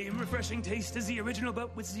 Same refreshing taste as the original,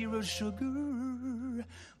 but with zero sugar.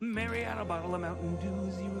 Mary had a bottle of Mountain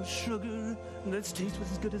Dew Zero Sugar that's taste was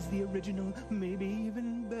as good as the original, maybe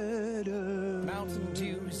even better. Mountain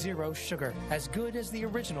Dew Zero Sugar, as good as the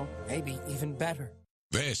original, maybe even better.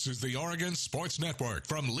 This is the Oregon Sports Network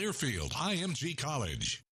from Learfield IMG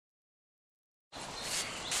College.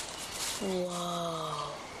 Whoa.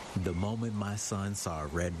 The moment my son saw a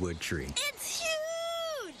redwood tree. It's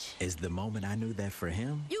huge! Is the moment I knew that for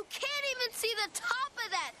him, you can't even see the top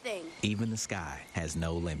of that thing. even the sky has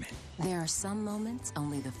no limit. There are some moments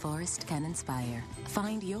only the forest can inspire.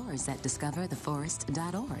 Find yours at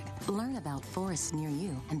discovertheforest.org. Learn about forests near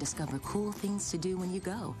you and discover cool things to do when you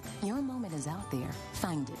go. Your moment is out there.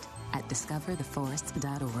 Find it at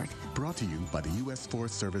discovertheforest.org. Brought to you by the U.S.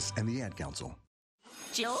 Forest Service and the Ad Council.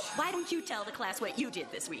 Jill, why don't you tell the class what you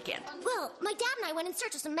did this weekend? Well, my dad and I went in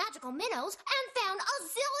search of some magical minnows and found a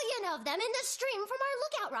zillion of them in the stream from our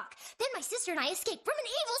lookout rock. Then my sister and I escaped from an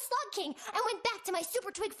evil slug king and went back to my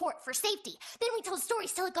super twig fort for safety. Then we told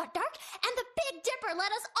stories till it got dark, and the Big Dipper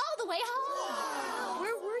led us all the way home. Wow.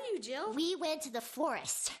 Where were you, Jill? We went to the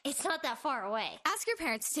forest. It's not that far away. Ask your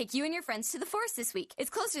parents to take you and your friends to the forest this week. It's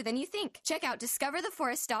closer than you think. Check out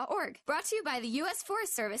discovertheforest.org. Brought to you by the U.S.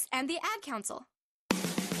 Forest Service and the Ad Council.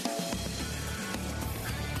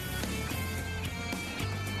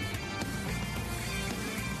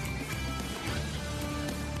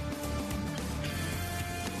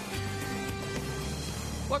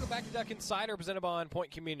 Welcome back to Duck Insider, presented by On Point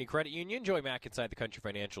Community Credit Union. Joey Mack inside the Country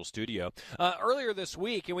Financial Studio. Earlier this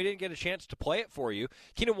week, and we didn't get a chance to play it for you,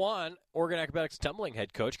 Keenan Wan, Oregon Acrobatics tumbling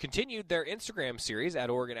head coach, continued their Instagram series at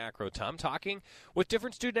Oregon Acro Tum, talking with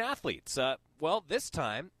different student athletes. Well, this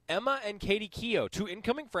time, Emma and Katie Keogh, two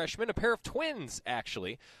incoming freshmen, a pair of twins,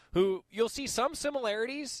 actually, who you'll see some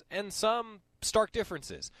similarities and some stark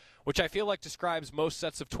differences, which I feel like describes most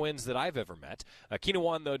sets of twins that I've ever met. Keenan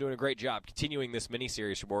Wan, though, doing a great job continuing this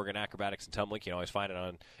mini-series from Oregon Acrobatics and Tumbling. You can always find it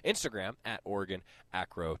on Instagram at Oregon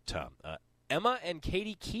Acro Tum. Emma and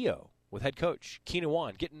Katie Keogh with head coach Keenan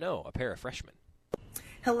Wan getting to know a pair of freshmen.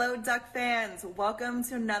 Hello, Duck fans. Welcome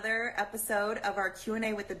to another episode of our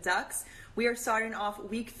Q&A with the Ducks. We are starting off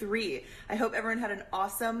week 3. I hope everyone had an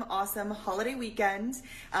awesome holiday weekend.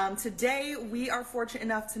 Today, we are fortunate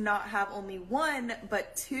enough to not have only one,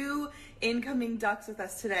 but 2 incoming Ducks with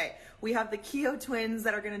us today. We have the Keogh twins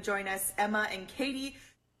that are going to join us, Emma and Katie.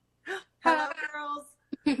 Hello, girls.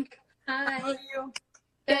 Hi. How are you?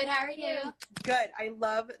 Good, how are you? Good. I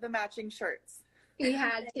love the matching shirts. We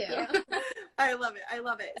had to. I love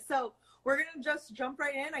it. So we're going to just jump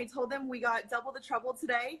right in. I told them we got double the trouble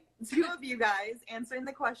today. 2 of you guys answering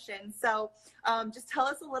the question. So just tell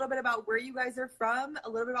us a little bit about where you guys are from, a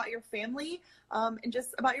little bit about your family, and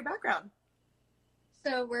just about your background.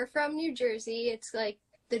 So we're from New Jersey. It's like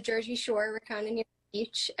the Jersey Shore. We're kind of near the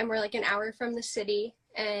beach, and we're like an hour from the city.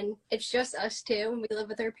 And it's just us 2, and we live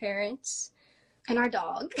with our parents and our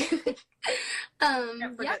dog.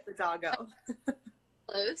 Can't forget the doggo.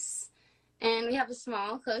 Close. And we have a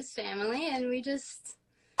small, close family, and we just,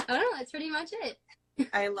 I don't know, that's pretty much it.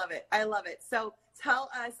 I love it. So tell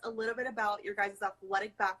us a little bit about your guys'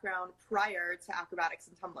 athletic background prior to acrobatics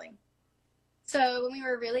and tumbling. So when we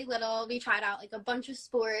were really little, we tried out like a bunch of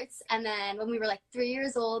sports, and then when we were like 3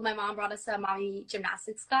 years old, my mom brought us to a mommy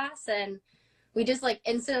gymnastics class, and we just like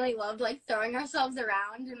instantly loved like throwing ourselves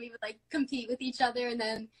around, and we would like compete with each other, and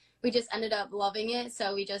then we just ended up loving it.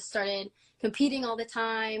 So we just started competing all the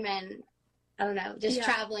time, and I don't know, just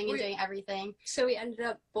traveling and doing everything. So we ended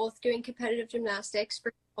up both doing competitive gymnastics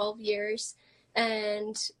for 12 years,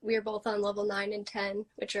 and we were both on level 9 and 10,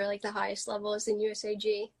 which are like the highest levels in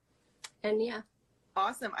USAG. And yeah.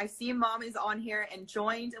 Awesome. I see Mom is on here and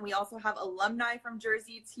joined, and we also have alumni from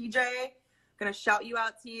Jersey, TJ. Gonna shout you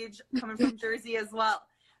out, TJ, coming from Jersey as well.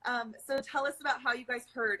 So tell us about how you guys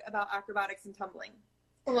heard about acrobatics and tumbling.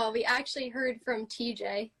 Well, we actually heard from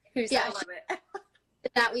TJ, who's I love it.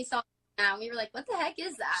 that we saw now. We were like, what the heck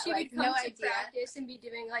is that? She like, would come no to idea. practice and be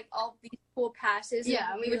doing like all these cool passes.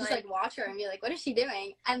 Yeah, and we would just like watch her and be like, what is she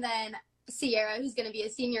doing? And then Sierra, who's going to be a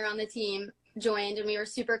senior on the team, joined, and we were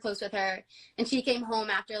super close with her. And she came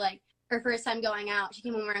home after like her first time going out. She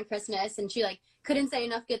came home around Christmas, and she like couldn't say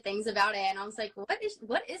enough good things about it. And I was like, what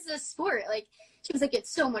is this sport? Like, she was like,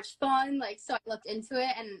 it's so much fun. Like, so I looked into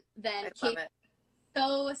it, and then Kate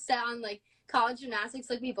so set on like college gymnastics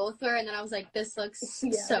like we both were, and then I was like, this looks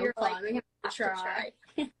so fun. We have to try.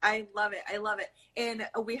 I love it. And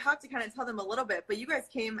we have to kind of tell them a little bit, but you guys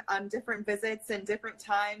came on different visits and different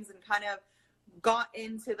times and kind of got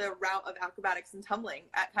into the route of acrobatics and tumbling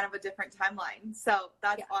at kind of a different timeline. So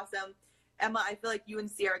that's awesome. Emma, I feel like you and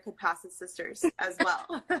Sierra could pass as sisters as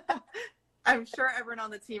well. I'm sure everyone on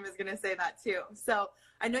the team is going to say that too. So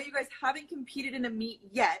I know you guys haven't competed in a meet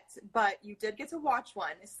yet, but you did get to watch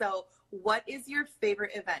one. So what is your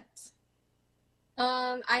favorite event?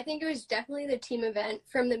 I think it was definitely the team event.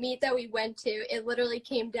 From the meet that we went to, it literally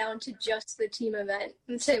came down to just the team event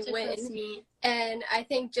to win. And I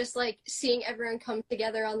think just like seeing everyone come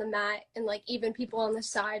together on the mat, and like even people on the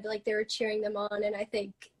side, like they were cheering them on. And I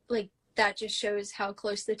think like that just shows how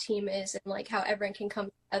close the team is, and like how everyone can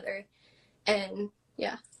come together. And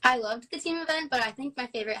yeah, I loved the team event, but I think my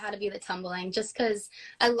favorite had to be the tumbling, just because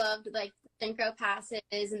I loved like synchro passes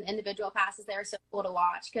and individual passes. They were so cool to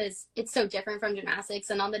watch because it's so different from gymnastics.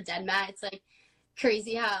 And on the dead mat, it's like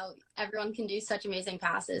crazy how everyone can do such amazing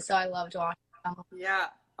passes. So I loved watching them. Yeah,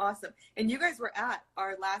 awesome. And you guys were at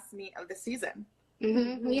our last meet of the season.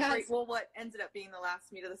 Mm-hmm. Yes. Well, what ended up being the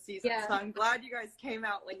last meet of the season. Yeah. So I'm glad you guys came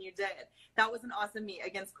out when you did. That was an awesome meet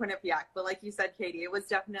against Quinnipiac. But like you said, Katie, it was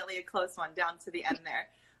definitely a close one down to the end there.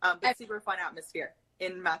 But super fun atmosphere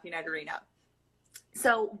in Matthew Knight Arena.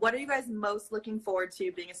 So what are you guys most looking forward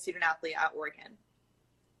to being a student athlete at Oregon?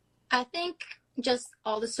 I think just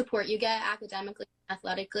all the support you get academically,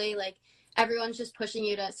 athletically. Like everyone's just pushing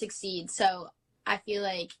you to succeed. So I feel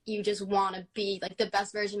like you just want to be like the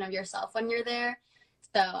best version of yourself when you're there.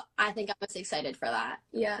 So I think I'm most excited for that.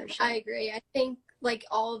 Yeah, sure. I agree. I think like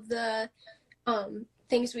all of the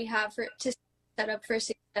things we have to set up for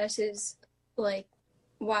success is like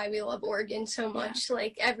why we love Oregon so much. Yeah.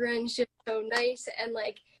 Like everyone's just so nice, and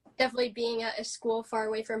like definitely being at a school far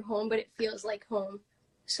away from home, but it feels like home.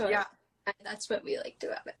 So yeah, that's what we like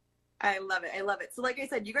about it. I love it. So like I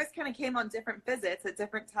said, you guys kind of came on different visits at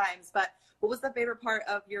different times, but what was the favorite part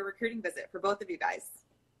of your recruiting visit for both of you guys?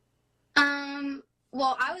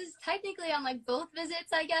 Well, I was technically on like both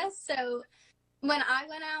visits, I guess. So when I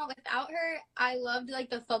went out without her, I loved like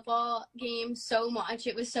the football game so much.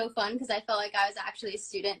 It was so fun because I felt like I was actually a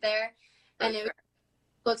student there. And it was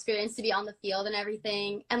cool experience to be on the field and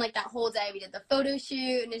everything. And like that whole day we did the photo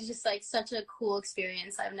shoot, and it's just like such a cool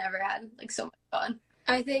experience. I've never had like so much fun.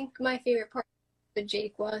 I think my favorite part was the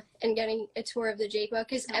JQuA and getting a tour of the JQuA,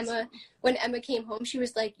 because when Emma came home, she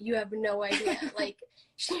was like, you have no idea. Like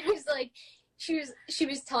she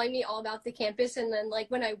was telling me all about the campus, and then like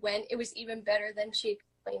when I went, it was even better than she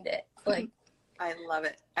explained it. Like, I love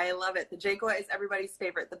it. I love it. The JQuA is everybody's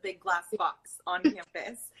favorite, the big glass box on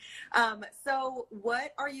campus. So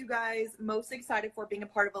what are you guys most excited for being a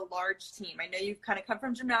part of a large team? I know you've kind of come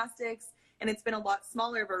from gymnastics and it's been a lot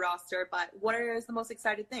smaller of a roster, but what is the most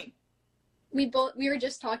excited thing? We were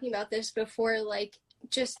just talking about this before, like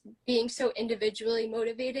just being so individually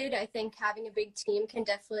motivated. I think having a big team can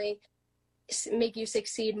definitely make you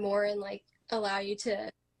succeed more and like allow you to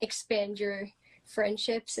expand your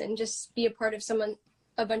friendships and just be a part of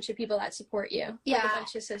a bunch of people that support you. Yeah. Like a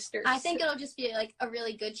bunch of sisters. I think it'll just be like a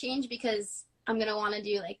really good change, because I'm going to want to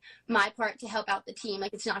do like my part to help out the team.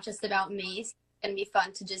 Like it's not just about me. It's going to be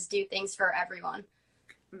fun to just do things for everyone.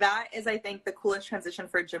 That is, I think, the coolest transition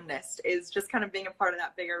for a gymnast, is just kind of being a part of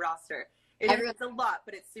that bigger roster. It's a lot,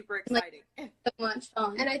 but it's super exciting. Like, so much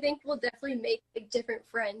fun. And I think we'll definitely make like different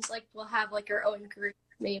friends. Like we'll have like our own group,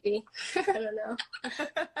 maybe. I don't know.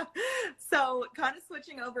 So kind of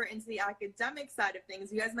switching over into the academic side of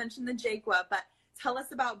things, you guys mentioned the JQuA, but tell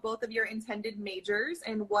us about both of your intended majors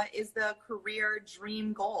and what is the career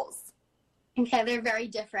dream goals? Okay, they're very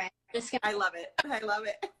different. I love it. I love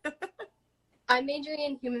it. I'm majoring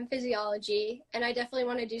in human physiology, and I definitely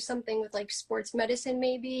want to do something with like sports medicine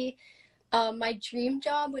maybe. My dream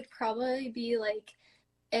job would probably be like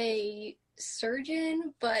a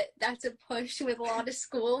surgeon, but that's a push with a lot of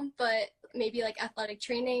school, but maybe like athletic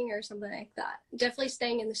training or something like that. Definitely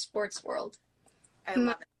staying in the sports world. I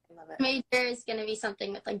love it. Major is going to be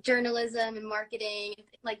something with like journalism and marketing,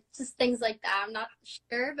 like just things like that. I'm not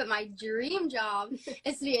sure, but my dream job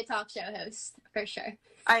is to be a talk show host for sure.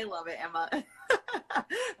 I love it, Emma.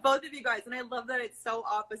 Both of you guys, and I love that it's so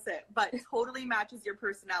opposite, but totally matches your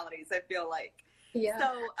personalities, I feel like. Yeah.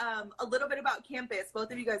 So a little bit about campus.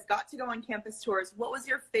 Both of you guys got to go on campus tours. What was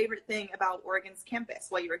your favorite thing about Oregon's campus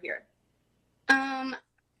while you were here?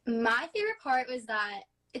 My favorite part was that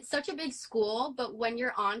it's such a big school, but when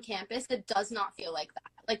you're on campus, it does not feel like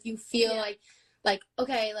that. Like you feel like,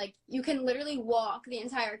 okay, like you can literally walk the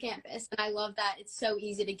entire campus. And I love that it's so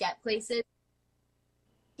easy to get places.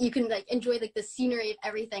 You can like enjoy like the scenery of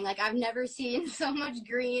everything. Like I've never seen so much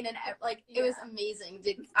green, and like it was amazing.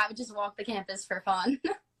 I would just walk the campus for fun.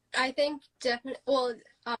 I think definitely, well,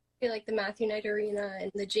 obviously like the Matthew Knight Arena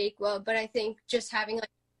and the JQuA, but I think just having like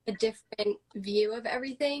a different view of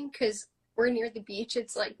everything, because we're near the beach.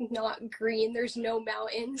 It's like not green. There's no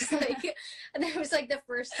mountains. Like, and that was like the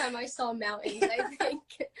first time I saw mountains, I think.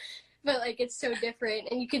 But like it's so different,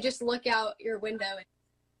 and you could just look out your window and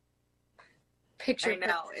picture. I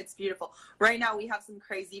know, it's beautiful. Right now we have some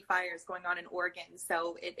crazy fires going on in Oregon,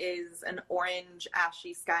 so it is an orange,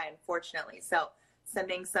 ashy sky, unfortunately. So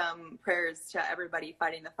sending some prayers to everybody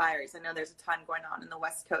fighting the fires. I know there's a ton going on in the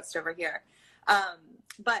West Coast over here.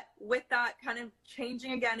 But with that, kind of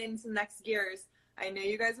changing again into the next gears, I know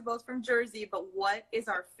you guys are both from Jersey, but what is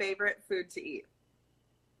our favorite food to eat?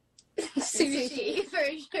 Sushi, for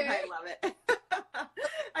sure. I love it.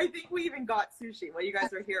 I think we even got sushi while you guys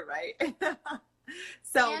were here, right?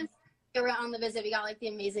 So and around on the visit, we got like the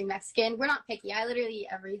amazing Mexican. We're not picky. I literally eat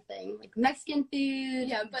everything, like Mexican food.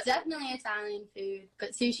 Yeah, but definitely Italian food.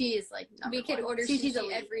 But sushi is like we could order sushi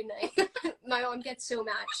every night. My mom gets so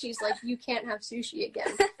mad. She's like, "You can't have sushi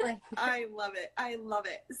again." Like, I love it. I love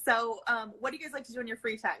it. So, what do you guys like to do in your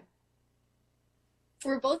free time?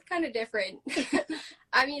 We're both kind of different.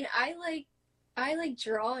 I mean, I like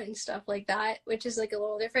draw and stuff like that, which is like a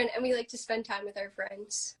little different, and we like to spend time with our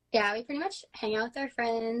friends. Yeah, we pretty much hang out with our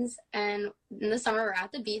friends, and in the summer we're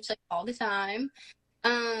at the beach like all the time.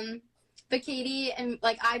 But Katie and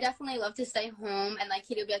like I definitely love to stay home, and like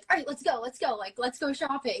Katie will be like, "All right, let's go, like let's go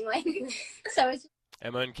shopping." Like, so it's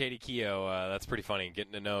Emma and Katie Keough, that's pretty funny,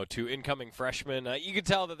 getting to know two incoming freshmen. You can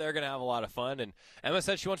tell that they're going to have a lot of fun, and Emma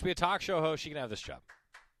said she wants to be a talk show host. She can have this job.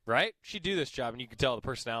 Right? She'd do this job, and you can tell the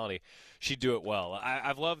personality. She'd do it well.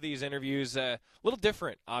 I've loved these interviews. A little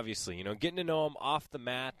different, obviously. You know, getting to know them off the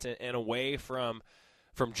mat and away from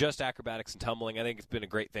just acrobatics and tumbling. I think it's been a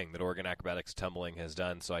great thing that Oregon Acrobatics and Tumbling has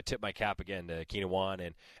done. So I tip my cap again to Keena Wan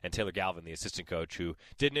and Taylor Galvin, the assistant coach, who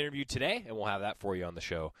did an interview today, and we'll have that for you on the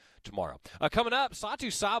show tomorrow. Coming up, Satu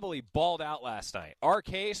Sabally balled out last night. Our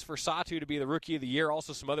case for Satu to be the Rookie of the Year.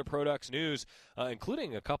 Also some other Products news,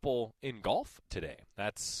 including a couple in golf today.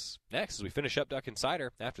 That's next as we finish up Duck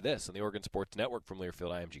Insider after this on the Oregon Sports Network from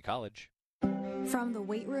Learfield IMG College. From the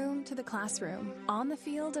weight room to the classroom, on the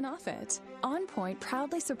field and off it, On Point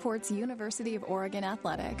proudly supports University of Oregon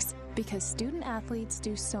athletics because student athletes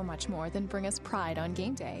do so much more than bring us pride on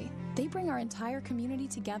game day. They bring our entire community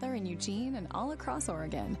together in Eugene and all across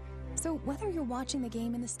Oregon. So whether you're watching the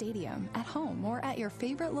game in the stadium, at home, or at your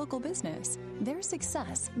favorite local business, their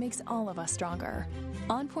success makes all of us stronger.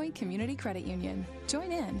 On Point Community Credit Union.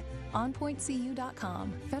 Join in.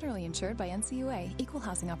 OnPointCU.com. Federally insured by NCUA. Equal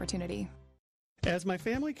housing opportunity. As my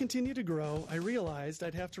family continued to grow, I realized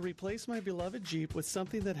I'd have to replace my beloved Jeep with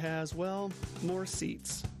something that has, well, more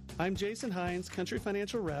seats. I'm Jason Hines, Country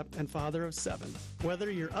Financial Rep and father of 7. Whether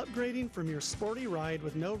you're upgrading from your sporty ride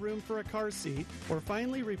with no room for a car seat or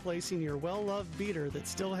finally replacing your well-loved beater that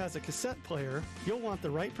still has a cassette player, you'll want the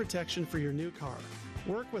right protection for your new car.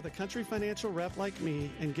 Work with a Country Financial Rep like me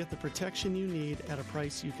and get the protection you need at a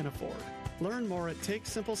price you can afford. Learn more at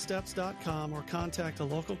TakeSimpleSteps.com or contact a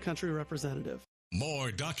local Country representative.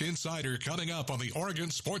 More Duck Insider coming up on the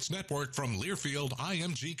Oregon Sports Network from Learfield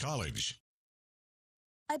IMG College.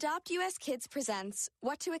 Adopt US Kids presents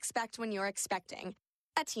What to Expect When You're Expecting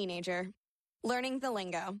a Teenager. Learning the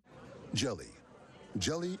lingo. Jelly.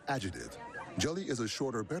 Jelly adjective. Jelly is a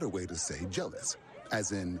shorter, better way to say jealous.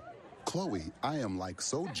 As in, Chloe, I am like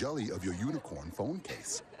so jelly of your unicorn phone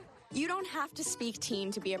case. You don't have to speak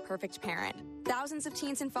teen to be a perfect parent. Thousands of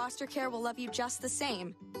teens in foster care will love you just the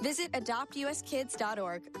same. Visit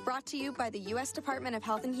AdoptUSKids.org, brought to you by the U.S. Department of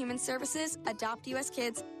Health and Human Services, Adopt U.S.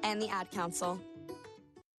 Kids, and the Ad Council.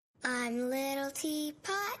 I'm little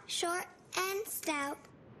teapot, short and stout.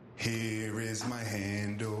 Here is my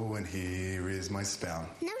handle and here is my spout.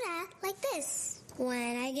 No, Dad, like this.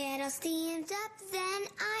 When I get all steamed up, then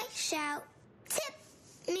I shout, tip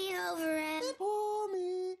me over and pour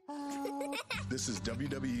me out. This is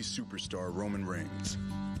WWE superstar Roman Reigns.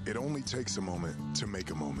 It only takes a moment to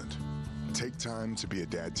make a moment. Take time to be a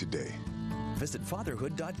dad today. Visit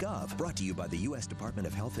fatherhood.gov, brought to you by the U.S. Department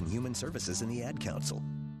of Health and Human Services and the Ad Council.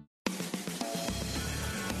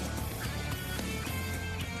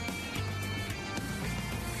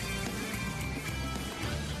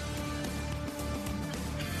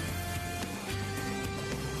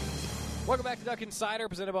 Welcome back to Duck Insider,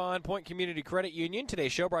 presented by On Point Community Credit Union.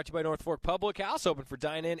 Today's show brought to you by North Fork Public House, open for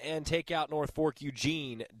dine-in and takeout,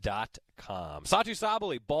 NorthForkEugene.com. Satu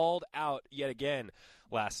Sabally balled out yet again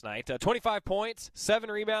last night. 25 points, 7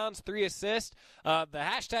 rebounds, 3 assists. The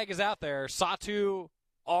hashtag is out there, Satu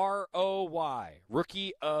ROY,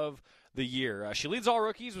 Rookie of the Year. She leads all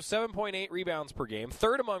rookies with 7.8 rebounds per game,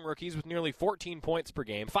 third among rookies with nearly 14 points per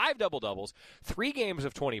game, 5 double-doubles, 3 games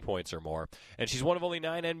of 20 points or more, and she's one of only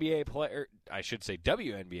 9 WNBA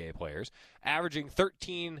players, averaging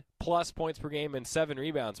 13-plus points per game and 7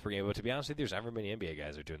 rebounds per game. But to be honest with you, there's never many NBA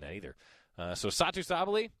guys who are doing that either. So Satu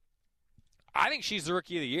Sabally, I think she's the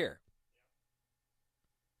Rookie of the Year.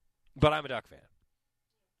 But I'm a Duck fan.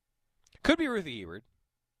 Could be Ruthie Hebard.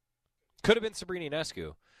 Could have been Sabrina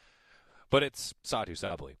Ionescu. But it's Satu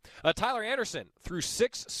Sabally. Tyler Anderson threw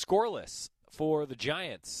 6 scoreless for the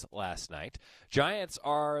Giants last night. Giants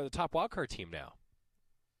are the top wildcard team now.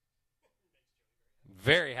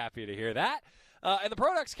 Very happy to hear that. And the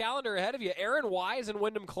Products calendar ahead of you. Aaron Wise and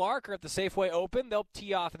Wyndham Clark are at the Safeway Open. They'll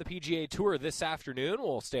tee off at the PGA Tour this afternoon.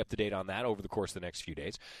 We'll stay up to date on that over the course of the next few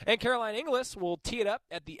days. And Caroline Inglis will tee it up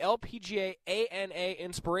at the LPGA ANA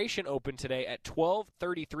Inspiration Open today at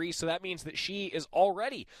 12:33. So that means that she is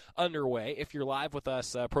already underway if you're live with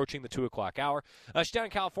us approaching the 2 o'clock hour. She's down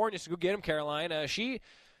in California, so go get him, Caroline. She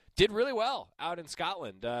did really well out in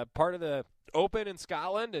Scotland. Part of the Open in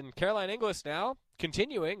Scotland, and Caroline Inglis now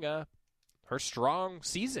continuing her strong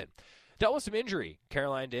season. Dealt with some injury,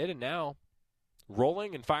 Caroline did, and now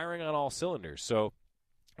rolling and firing on all cylinders. So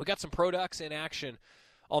we got some Pro Ducks in action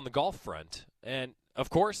on the golf front. And, of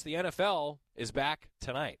course, the NFL is back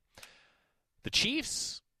tonight. The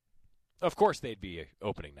Chiefs, of course they'd be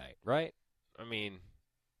opening night, right? I mean,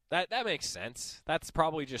 that makes sense. That's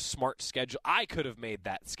probably just smart schedule. I could have made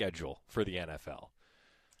that schedule for the NFL.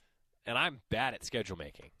 And I'm bad at schedule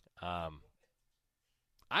making.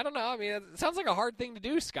 I don't know. I mean, it sounds like a hard thing to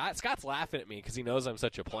do, Scott. Scott's laughing at me because he knows I'm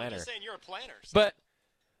such a planner. I'm just saying you're a planner. So. But,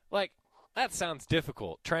 like, that sounds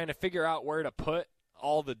difficult, trying to figure out where to put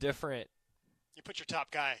all the different... You put your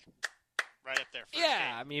top guy right up there. Yeah,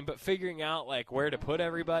 game. I mean, but figuring out, like, where to put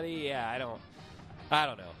everybody, yeah, I don't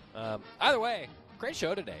know. Either way, great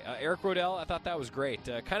show today. Eric Rodell, I thought that was great.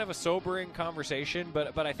 Kind of a sobering conversation,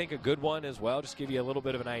 but I think a good one as well. Just give you a little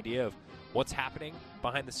bit of an idea of what's happening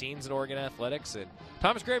behind the scenes in Oregon athletics. And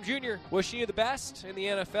Thomas Graham Jr., wishing you the best in the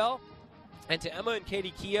NFL. And to Emma and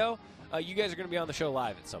Katie Keough, you guys are going to be on the show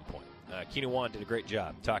live at some point. Keena Wan did a great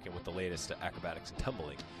job talking with the latest acrobatics and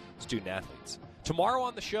tumbling student athletes. Tomorrow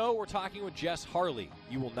on the show, we're talking with Jess Harley.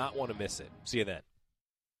 You will not want to miss it. See you then.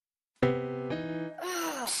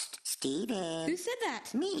 Steven. Who said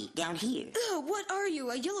that? Me, down here. Ugh, what are you,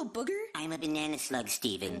 a yellow booger? I'm a banana slug,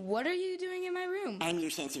 Steven. What are you doing in my room? I'm your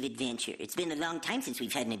sense of adventure. It's been a long time since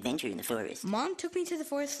we've had an adventure in the forest. Mom took me to the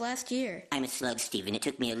forest last year. I'm a slug, Steven. It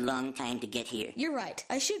took me a long time to get here. You're right.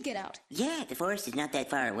 I should get out. Yeah, the forest is not that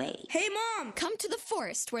far away. Hey, Mom! Come to the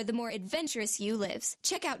forest where the more adventurous you lives.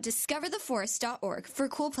 Check out discovertheforest.org for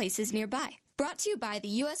cool places nearby. Brought to you by the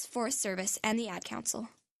U.S. Forest Service and the Ad Council.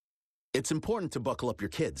 It's important to buckle up your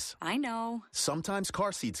kids. I know. Sometimes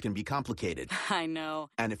car seats can be complicated. I know.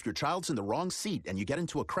 And if your child's in the wrong seat and you get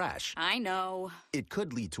into a crash, I know. It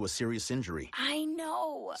could lead to a serious injury. I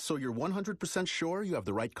know. So you're 100% sure you have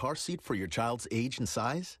the right car seat for your child's age and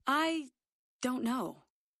size? I don't know.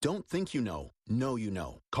 Don't think you know. Know you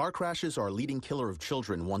know. Car crashes are a leading killer of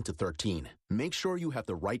children 1 to 13. Make sure you have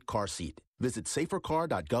the right car seat. Visit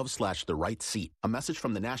safercar.gov/the-right-seat. A message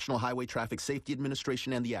from the National Highway Traffic Safety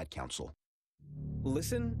Administration and the Ad Council.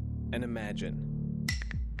 Listen and imagine.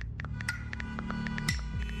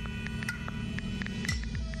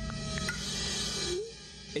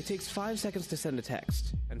 It takes 5 seconds to send a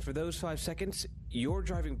text, and for those 5 seconds, you're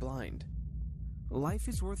driving blind. Life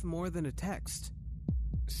is worth more than a text.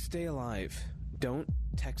 Stay alive. Don't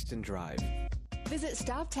text and drive. Visit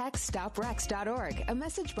StopTextStopWrecks.org, a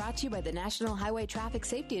message brought to you by the National Highway Traffic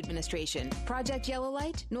Safety Administration, Project Yellow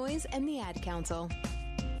Light, Noise, and the Ad Council.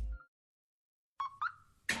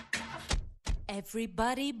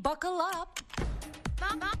 Everybody buckle up.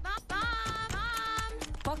 Mom.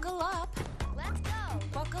 Buckle up. Let's go.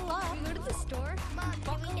 Buckle up. Can we go to the store? Mom,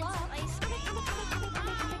 buckle can we get up. some ice cream?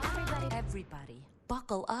 Everybody,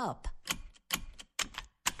 buckle up.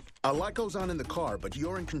 A lot goes on in the car, but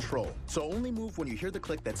you're in control. So only move when you hear the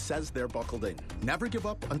click that says they're buckled in. Never give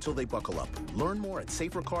up until they buckle up. Learn more at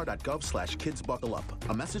safercar.gov/kidsbuckleup.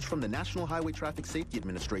 A message from the National Highway Traffic Safety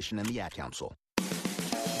Administration and the Ad Council.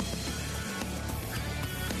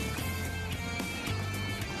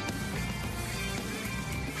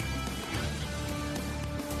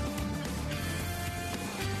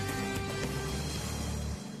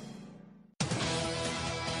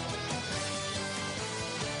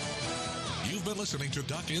 You've been listening to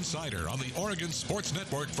Duck Insider on the Oregon Sports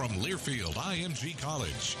Network from Learfield IMG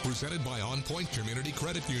College, presented by On Point Community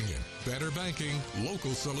Credit Union. Better banking,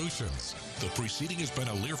 local solutions. The preceding has been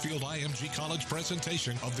a Learfield IMG College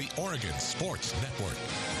presentation of the Oregon Sports Network.